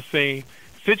responded by saying,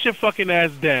 "Sit your fucking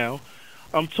ass down.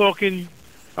 I'm talking,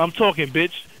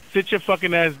 bitch. Sit your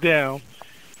fucking ass down.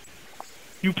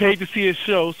 You paid to see a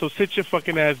show, so sit your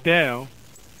fucking ass down.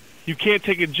 You can't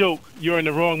take a joke. You're in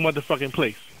the wrong motherfucking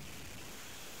place."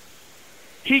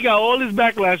 He got all this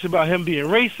backlash about him being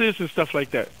racist and stuff like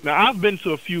that. Now, I've been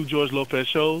to a few George Lopez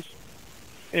shows,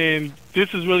 and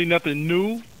this is really nothing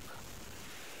new.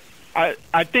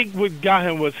 I think what got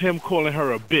him was him calling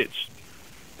her a bitch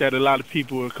that a lot of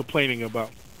people were complaining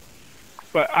about.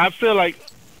 But I feel like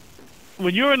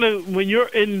when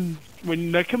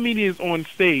the comedian's on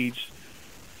stage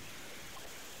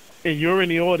and you're in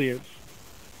the audience,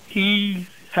 he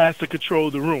has to control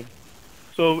the room.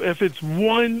 So if it's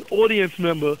one audience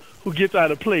member who gets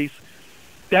out of place,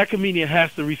 that comedian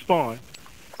has to respond.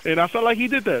 And I felt like he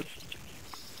did that.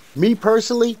 Me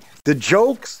personally, the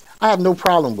jokes, I have no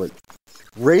problem with.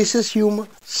 Racist humor,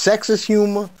 sexist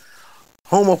humor,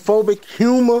 homophobic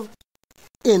humor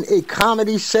in a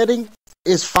comedy setting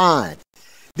is fine.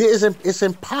 It's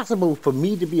impossible for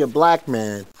me to be a black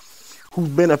man who's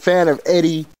been a fan of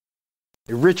Eddie,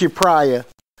 Richard Pryor,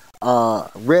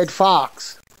 Red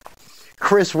Fox,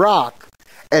 Chris Rock,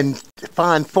 and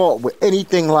find fault with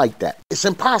anything like that. It's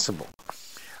impossible.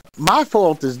 My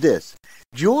fault is this.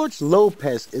 George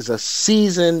Lopez is a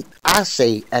seasoned, I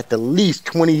say, at the least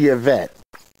 20-year vet.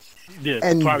 Yeah,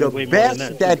 and the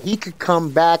best that he could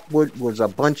come back with was a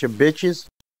bunch of bitches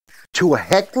to a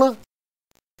heckler.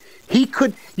 He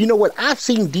could, you know what, I've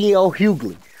seen D.L.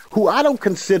 Hughley, who I don't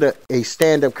consider a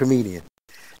stand-up comedian.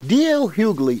 D.L.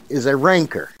 Hughley is a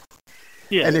ranker.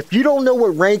 Yeah. And if you don't know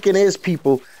what ranking is,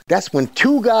 people, that's when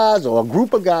two guys or a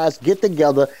group of guys get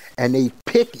together and they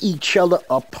pick each other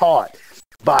apart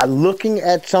by looking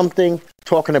at something,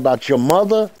 talking about your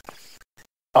mother,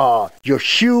 your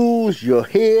shoes, your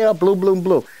hair, blue, blue,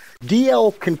 blue.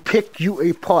 DL can pick you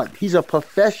apart. He's a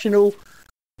professional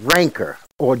ranker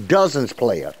or dozens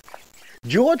player.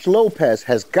 George Lopez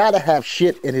has got to have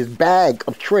shit in his bag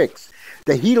of tricks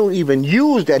that he don't even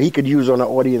use that he could use on an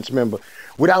audience member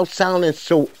without sounding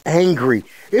so angry.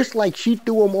 It's like she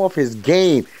threw him off his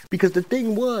game because the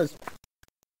thing was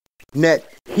that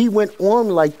he went on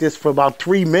like this for about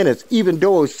 3 minutes, even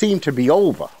though it seemed to be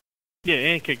over. Yeah,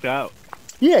 and kicked out.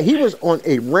 Yeah, he was on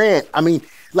a rant. I mean,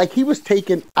 like he was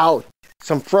taking out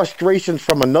some frustrations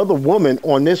from another woman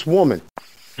on this woman.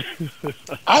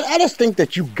 I just think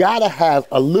that you gotta have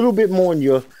a little bit more in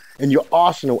your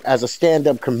arsenal as a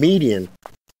stand-up comedian.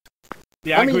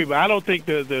 Yeah, I agree, but I don't think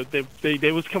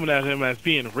they was coming at him as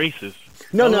being racist.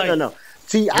 No.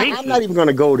 See, I'm not even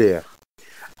gonna go there.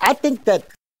 I think that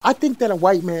a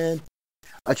white man,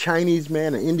 a Chinese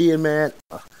man, an Indian man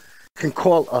can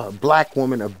call a black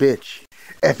woman a bitch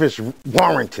if it's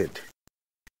warranted.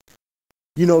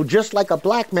 You know, just like a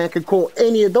black man could call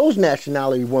any of those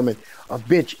nationality women a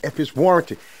bitch if it's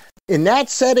warranted. In that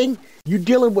setting, you're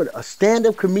dealing with a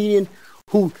stand-up comedian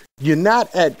who you're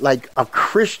not at like a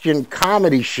Christian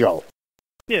comedy show.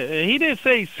 Yeah, and he didn't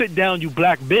say sit down, you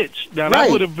black bitch. Now Right.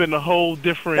 that would have been a whole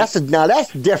different. Now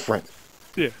that's different.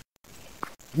 Yeah.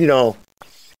 You know,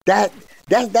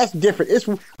 that's different. It's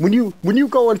when you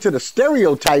go into the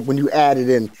stereotype when you add it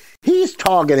in, he's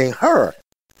targeting her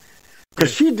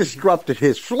because she disrupted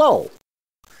his flow.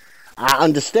 I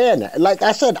understand that. Like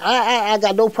I said, I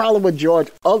got no problem with George.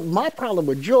 My problem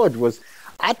with George was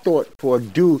I thought for a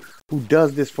dude who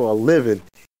does this for a living,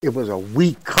 it was a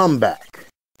weak comeback.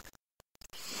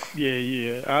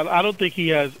 Yeah. I don't think he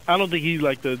has. I don't think he's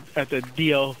like at the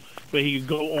DL where he could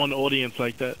go on the audience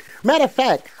like that. Matter of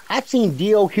fact, I've seen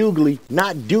D.L. Hughley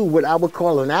not do what I would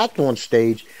call an act on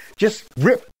stage, just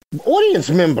rip audience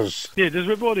members. Yeah, just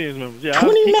rip audience members. Yeah,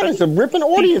 20 minutes of ripping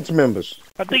audience members.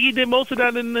 I think he did most of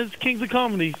that in his Kings of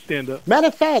Comedy stand-up. Matter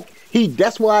of fact,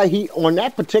 that's why on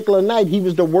that particular night, he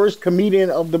was the worst comedian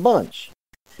of the bunch.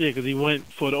 Yeah, because he went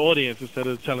for the audience instead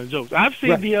of telling jokes. I've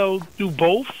seen DL do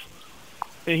both,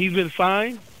 and he's been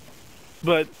fine.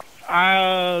 But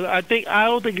I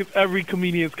don't think it's every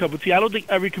comedian's cup of tea. I don't think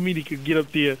every comedian could get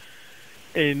up there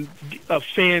and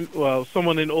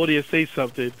someone in the audience say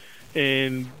something,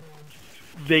 and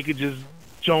they could just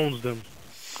Jones them.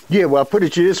 Yeah, well, I put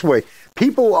it this way.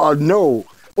 People know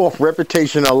off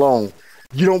reputation alone,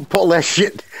 you don't pull that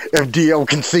shit if DL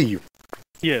can see you.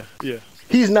 Yeah.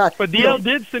 He's not. But DL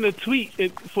did send a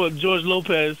tweet for George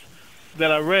Lopez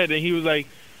that I read, and he was like,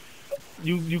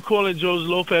 you calling George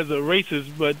Lopez a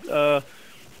racist, but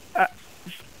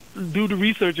do the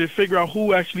research and figure out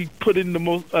who actually put in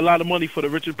a lot of money for the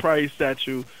Richard Pryor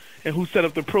statue and who set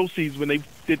up the proceeds when they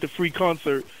did the free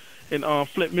concert in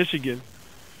Flint, Michigan.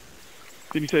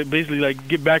 Then he said basically like,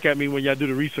 get back at me when y'all do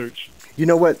the research. You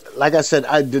know what? Like I said,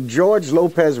 the George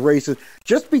Lopez racist,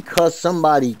 just because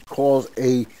somebody calls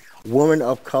a woman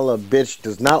of color bitch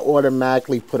does not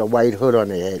automatically put a white hood on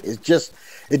their head. It's just,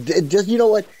 you know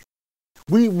what?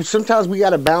 Sometimes we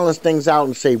got to balance things out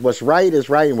and say what's right is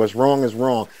right and what's wrong is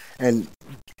wrong. And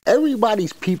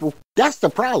everybody's people, that's the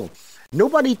problem.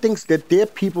 Nobody thinks that their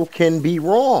people can be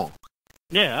wrong.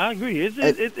 Yeah, I agree.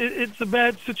 It's a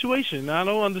bad situation. I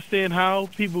don't understand how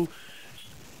people.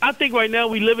 I think right now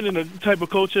we living in a type of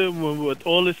culture with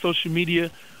all this social media.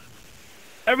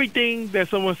 Everything that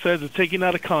someone says is taken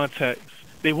out of context.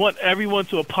 They want everyone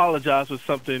to apologize for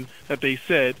something that they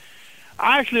said.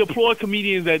 I actually applaud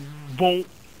comedians that won't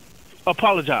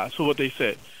apologize for what they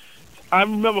said. I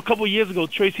remember a couple of years ago,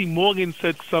 Tracy Morgan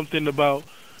said something about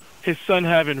his son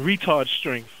having retard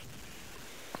strength.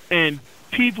 And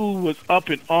people was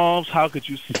up in arms. How could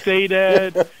you say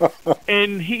that?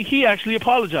 And he actually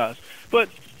apologized. But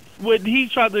what he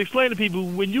tried to explain to people,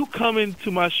 when you come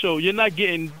into my show, you're not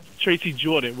getting Tracy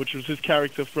Jordan, which was his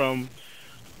character from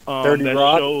 30 that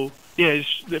Rock? show. Yeah,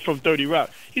 from 30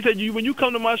 Rock. He said, when you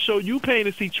come to my show, you paying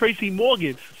to see Tracy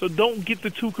Morgan, so don't get the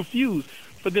two confused.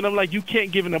 But then I'm like, you can't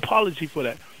give an apology for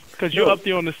that because you're up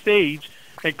there on the stage,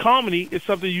 and comedy is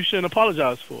something you shouldn't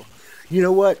apologize for. You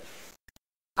know what?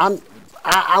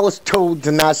 I was told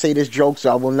to not say this joke,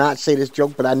 so I will not say this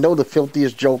joke, but I know the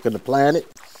filthiest joke on the planet.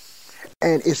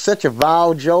 And it's such a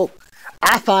vile joke.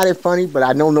 I find it funny, but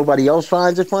I know nobody else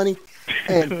finds it funny.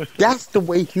 And that's the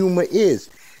way humor is.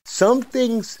 Some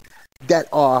things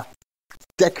that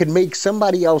could make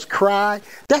somebody else cry,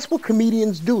 that's what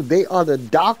comedians do. They are the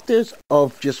doctors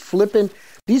of just flipping.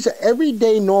 These are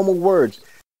everyday normal words.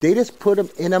 They just put them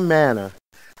in a manner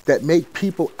that make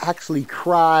people actually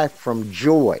cry from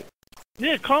joy.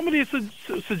 Yeah, comedy is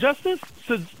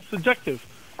subjective.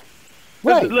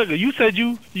 Right. Look, you said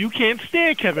you can't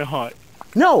stand Kevin Hart.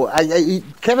 No,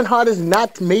 Kevin Hart has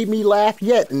not made me laugh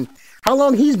yet. And how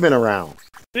long he's been around?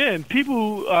 Yeah, and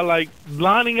people are like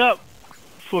lining up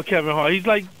for Kevin Hart. He's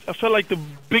like, I feel like the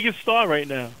biggest star right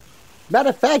now. Matter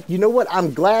of fact, you know what?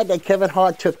 I'm glad that Kevin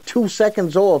Hart took 2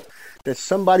 seconds off that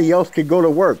somebody else could go to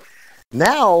work.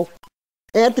 Now,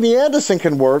 Anthony Anderson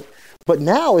can work, but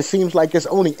now it seems like it's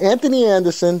only Anthony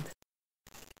Anderson,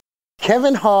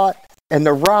 Kevin Hart, and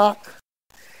The Rock,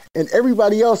 and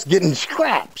everybody else getting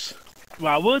scraps.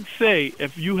 Well, I would say,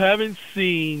 if you haven't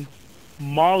seen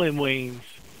Marlon Wayne's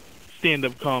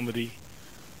stand-up comedy,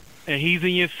 and he's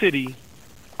in your city,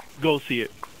 go see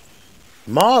it.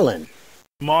 Marlon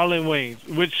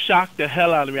Wayans, which shocked the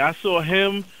hell out of me. I saw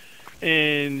him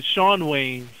and Sean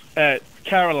Wayans at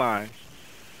Caroline's.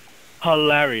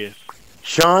 Hilarious.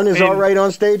 Sean is all right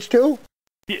on stage too?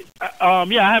 Yeah, I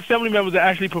have family members that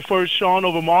actually prefer Sean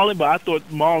over Marlon, but I thought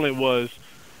Marlon was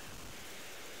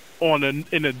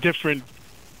in a different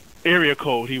area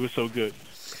code. He was so good.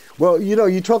 Well, you know,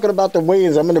 you're talking about the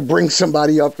Wayans. I'm going to bring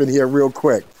somebody up in here real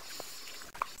quick.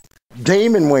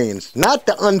 Damon Wayans, not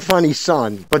the unfunny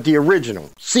son, but the original,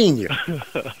 senior.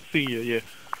 Senior, yeah.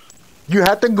 You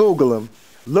have to Google him.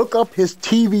 Look up his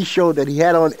TV show that he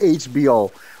had on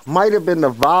HBO. Might have been the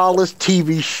vilest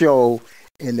TV show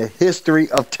in the history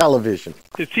of television.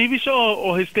 His TV show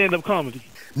or his stand-up comedy?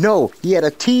 No, he had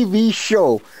a TV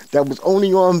show that was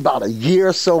only on about a year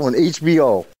or so on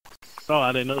HBO. Oh,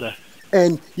 I didn't know that.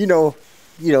 And they're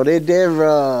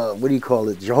what do you call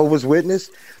it? Jehovah's Witness.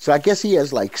 So I guess he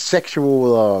has like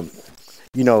sexual,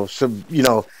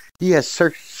 he has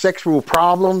sexual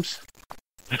problems.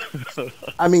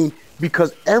 I mean,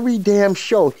 because every damn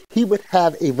show he would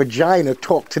have a vagina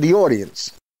talk to the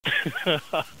audience.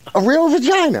 A real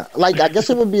vagina. Like, I guess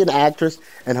it would be an actress,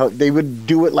 and they would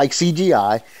do it like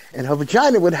CGI, and her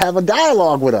vagina would have a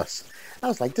dialogue with us. I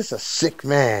was like, this is a sick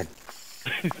man.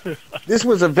 This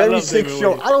was a very sick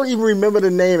show. I don't even remember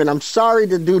the name, and I'm sorry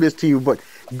to do this to you, but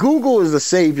Google is the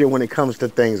savior when it comes to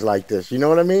things like this. You know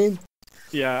what I mean?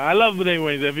 Yeah, I love Damon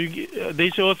Wayans. If you, they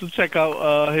should also check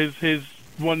out his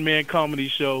one-man comedy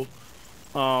show,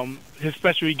 his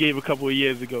special he gave a couple of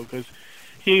years ago, because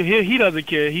he doesn't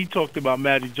care. He talked about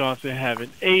Magic Johnson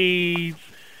having AIDS,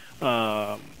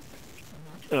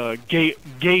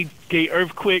 gay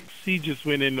earthquakes. He just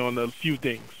went in on a few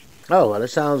things. Oh, well, that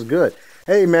sounds good.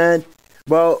 Hey, man.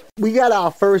 Well, we got our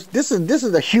first. This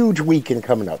is a huge weekend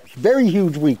coming up. Very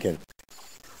huge weekend.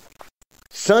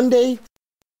 Sunday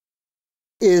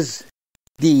is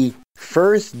the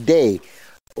first day,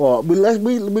 or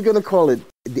we're gonna call it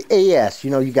the AS.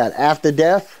 You know, you got after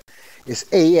death. It's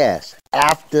AS.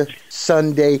 After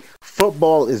Sunday,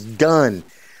 football is done.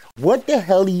 What the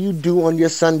hell do you do on your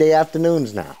Sunday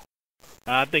afternoons now?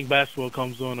 I think basketball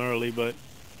comes on early, but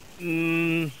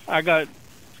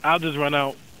I'll just run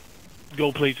out,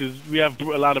 go places. We have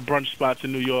a lot of brunch spots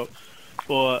in New York,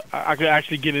 or I could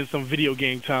actually get in some video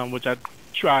game time, which I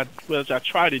try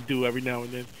to do every now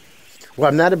and then. Well,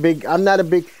 I'm not a big.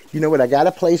 You know what? I got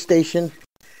a PlayStation.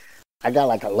 I got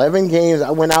like 11 games. I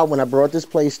went out when I brought this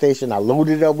PlayStation. I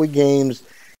loaded it up with games.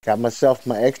 Got myself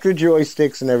my extra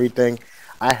joysticks and everything.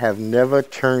 I have never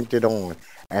turned it on,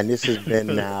 and this has been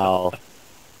now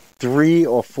 3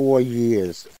 or 4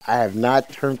 years. I have not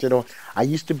turned it on. I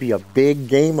used to be a big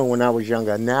gamer when I was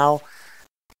younger. Now,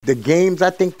 the games, I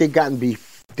think they've gotten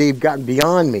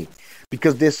beyond me,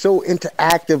 because they're so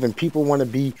interactive, and people want to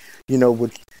be,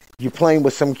 with you playing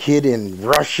with some kid in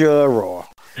Russia or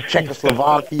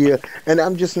Czechoslovakia, and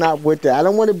I'm just not with that. I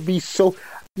don't want to be so,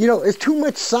 it's too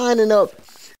much signing up.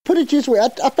 Put it this way,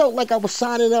 I felt like I was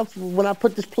signing up when I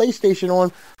put this PlayStation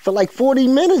on for like 40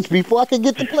 minutes before I could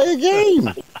get to play a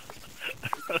game.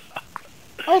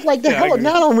 I was like, now I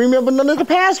don't remember none of the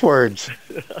passwords.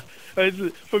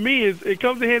 For me, it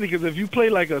comes in handy, because if you play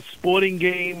like a sporting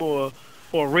game or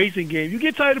a racing game, you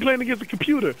get tired of playing against the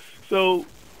computer. So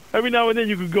every now and then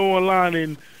you could go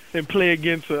online and play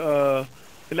against an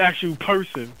actual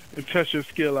person and test your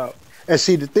skill out. And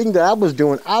see, the thing that I was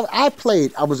doing, I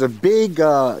was a big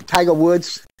Tiger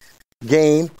Woods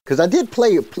game, because I did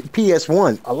play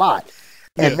PS1 a lot,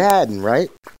 and Madden, right?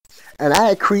 And I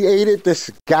had created this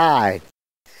guy.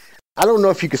 I don't know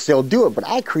if you can still do it, but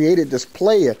I created this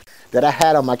player that I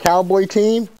had on my Cowboy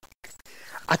team.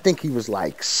 I think he was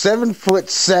like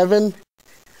 7'7",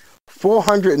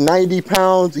 490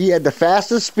 pounds. He had the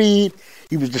fastest speed.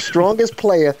 He was the strongest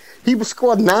player. He would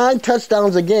score 9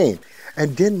 touchdowns a game.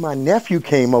 And then my nephew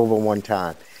came over one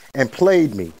time and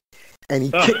played me. And he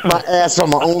kicked my ass on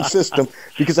my own system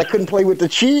because I couldn't play with the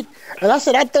cheat. And I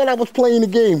said, I thought I was playing the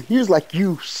game. He was like,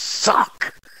 you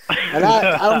suck. And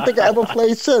I don't think I ever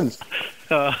played since.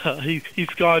 He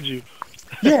scarred you.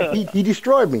 Yeah, he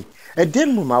destroyed me. And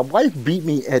then when my wife beat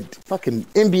me at fucking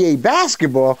NBA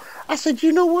basketball, I said,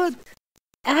 you know what?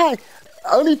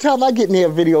 Only time I get near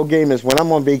a video game is when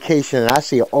I'm on vacation and I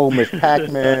see an old Miss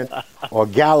Pac-Man or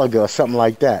Galaga or something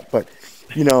like that. But,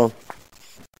 no,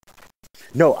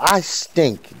 I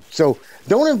stink. So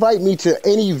don't invite me to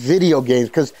any video games,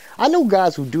 because I know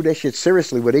guys who do that shit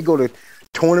seriously, where they go to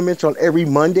tournaments on every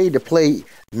Monday to play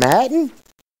Madden.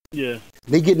 Yeah.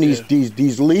 They get in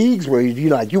these leagues where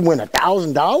you win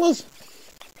 $1,000.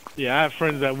 Yeah, I have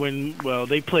friends that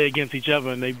they play against each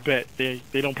other and they bet. They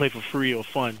don't play for free or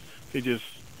fun. They just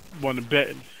want to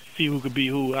bet and see who could be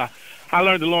who. I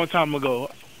learned a long time ago.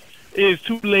 It is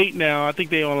too late now. I think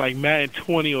they on like Madden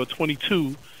 20 or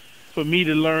 22 for me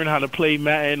to learn how to play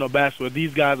Madden or basketball.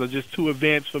 These guys are just too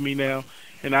advanced for me now,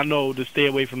 and I know to stay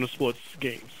away from the sports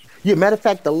games. Yeah, matter of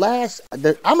fact,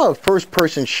 I'm a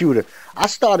first-person shooter. I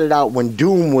started out when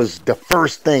Doom was the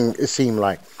first thing, it seemed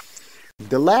like.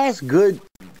 The last good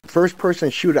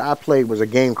first-person shooter I played was a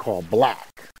game called Black.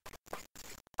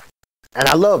 and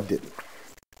I loved it.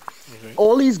 Okay.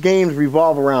 All these games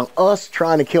revolve around us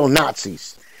trying to kill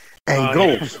Nazis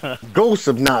and ghosts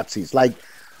of Nazis, like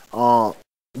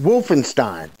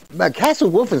Wolfenstein. Like Castle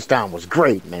Wolfenstein was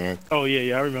great, man. Oh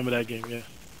yeah, I remember that game. Yeah.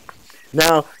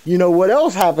 Now, you know what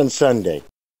else happened Sunday?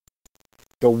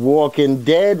 The Walking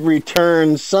Dead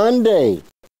returns Sunday.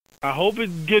 I hope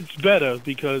it gets better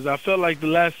because I felt like the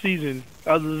last season,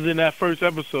 other than that first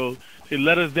episode, it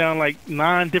led us down like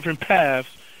 9 different paths,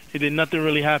 and then nothing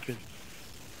really happened.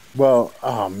 Well,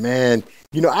 oh man,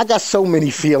 you know, I got so many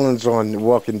feelings on The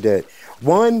Walking Dead.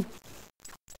 One,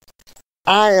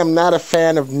 I am not a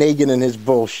fan of Negan and his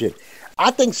bullshit.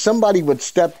 I think somebody would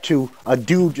step to a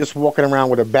dude just walking around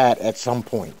with a bat at some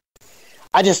point.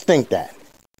 I just think that.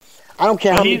 I don't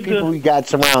care how many people we got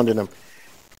surrounding him.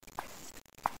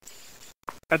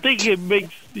 I think it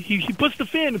makes he puts the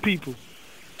fear in the people.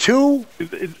 2,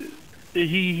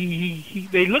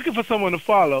 they looking for someone to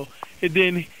follow, and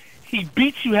then he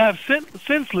beats you half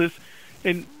senseless,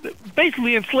 and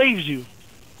basically enslaves you.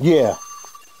 Yeah.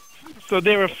 So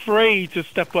they're afraid to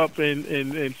step up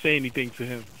and say anything to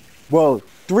him. Well,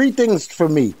 3 things for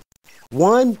me.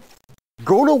 1,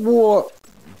 go to war.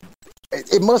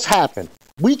 It must happen.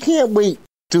 We can't wait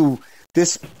to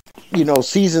this, you know,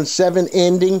 season 7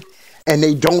 ending and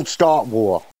they don't start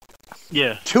war.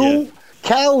 Yeah. 2,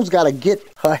 Carol's got to get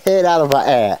her head out of her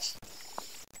ass.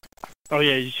 Oh,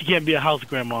 yeah, she can't be a house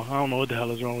grandma. I don't know what the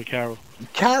hell is wrong with Carol.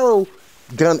 Carol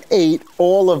done ate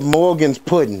all of Morgan's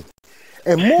pudding.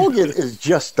 And Morgan is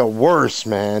just the worst,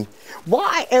 man.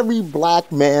 Why every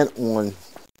black man on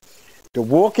The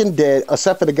Walking Dead,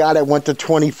 except for the guy that went to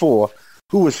 24,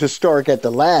 who was historic at the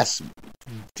last,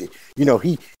 you know,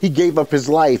 he gave up his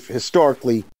life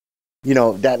historically, you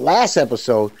know, that last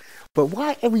episode. But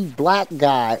why every black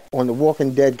guy on The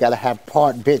Walking Dead got to have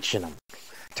part bitch in him?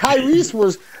 Tyrese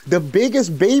was the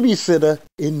biggest babysitter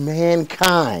in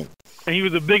mankind. And he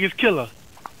was the biggest killer.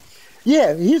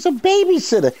 Yeah, he's a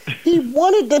babysitter. He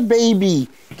wanted the baby.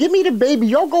 Give me the baby.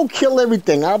 Y'all go kill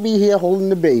everything. I'll be here holding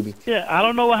the baby. Yeah, I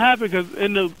don't know what happened because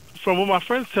from what my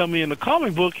friends tell me in the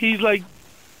comic book, he's like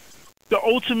the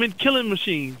ultimate killing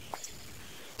machine.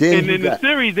 And in the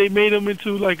series, they made him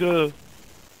into like a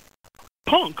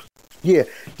punk. Yeah.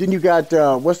 Then you got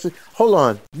hold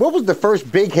on. What was the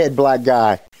first big head black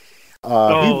guy? He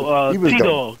was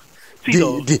T-Dog.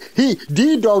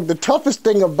 D-Dog, the toughest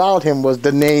thing about him was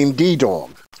the name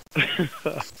D-Dog.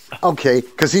 Okay,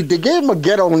 because they gave him a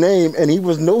ghetto name and he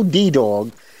was no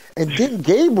D-Dog. And then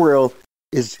Gabriel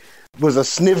was a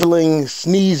sniveling,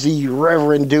 sneezy,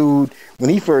 reverend dude when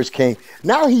he first came.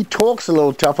 Now he talks a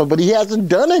little tougher, but he hasn't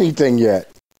done anything yet.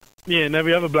 Yeah, and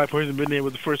every other black person been there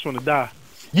was the first one to die.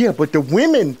 Yeah, but the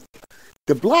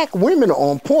black women are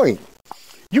on point.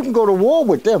 You can go to war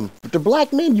with them. But the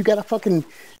black men, you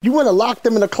want to lock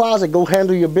them in a closet, go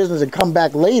handle your business, and come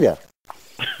back later.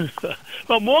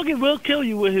 Well, Morgan will kill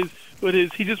you with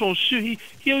his. He just won't shoot.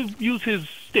 He'll use his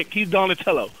stick. He's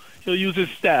Donatello. He'll use his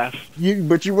staff.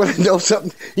 But you want to know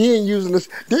something? He ain't using this.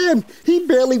 Damn, he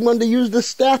barely wanted to use the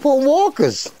staff on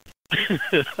walkers.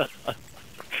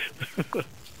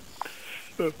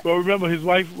 Well, remember his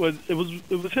wife was. It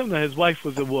was him that his wife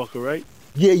was a walker, right?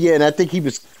 Yeah, and I think he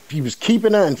was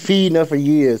keeping her and feeding her for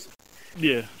years.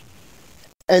 Yeah.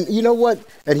 And you know what?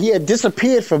 And he had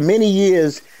disappeared for many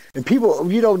years. And people,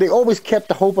 you know, they always kept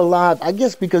the hope alive. I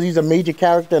guess because he's a major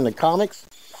character in the comics.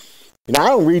 And I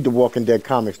don't read the Walking Dead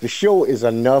comics. The show is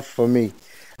enough for me.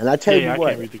 And I tell you what, I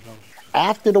can't read the comics.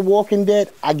 After The Walking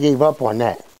Dead, I gave up on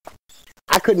that.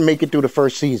 I couldn't make it through the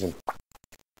first season.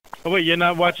 Oh, wait, you're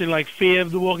not watching, like, Fear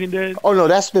of the Walking Dead? Oh, no,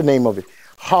 that's the name of it.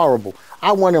 Horrible.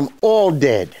 I want them all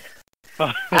dead.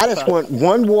 I just want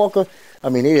one walker. I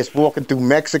mean, he is walking through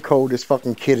Mexico. This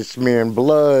fucking kid is smearing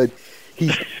blood.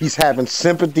 He's having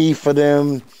sympathy for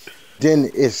them.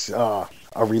 Then it's a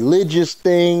religious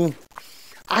thing.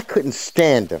 I couldn't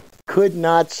stand him. Could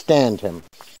not stand him.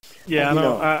 Yeah, I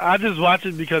know. I just watch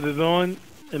it because it's on,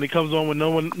 and it comes on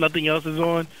when nothing else is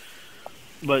on.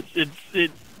 But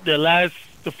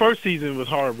the first season was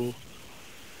horrible.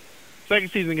 Second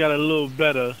season got a little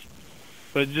better,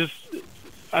 but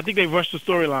I think they rushed the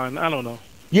storyline. I don't know.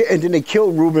 Yeah, and then they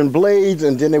killed Ruben Blades,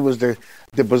 and then there was the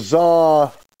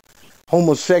bizarre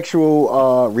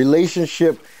homosexual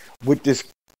relationship with this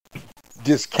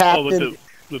captain.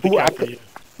 With the captain.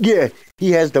 Yeah,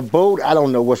 he has the boat. I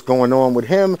don't know what's going on with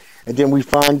him. And then we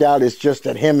find out it's just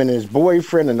that him and his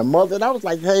boyfriend and the mother. And I was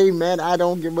like, hey, man, I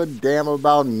don't give a damn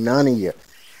about none of you.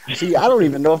 See, I don't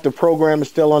even know if the program is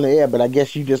still on the air, but I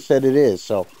guess you just said it is.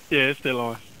 So yeah, it's still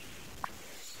on.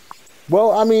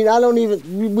 Well, I mean, I don't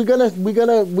even. We're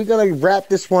gonna wrap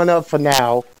this one up for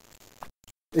now.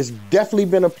 It's definitely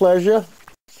been a pleasure.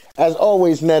 As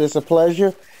always, Ned, it's a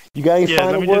pleasure. You got any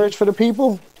final words for the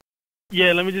people?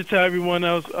 Yeah, let me just tell everyone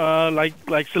else, like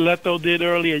Seletho did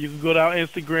earlier, you can go to our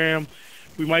Instagram.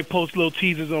 We might post little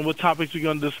teasers on what topics we're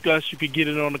going to discuss. You can get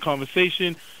it on the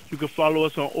conversation. You can follow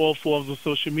us on all forms of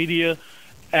social media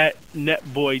at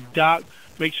NetBoyDoc.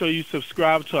 Make sure you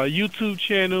subscribe to our YouTube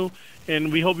channel,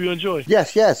 and we hope you enjoy.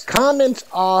 Yes. Comments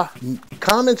are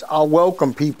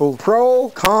welcome, people. Pro,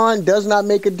 con, does not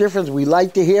make a difference. We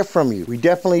like to hear from you. We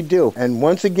definitely do. And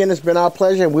once again, it's been our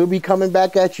pleasure, and we'll be coming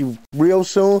back at you real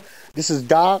soon. This is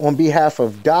Doc on behalf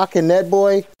of Doc and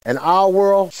Netboy and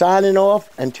Ourworld signing off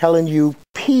and telling you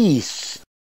peace.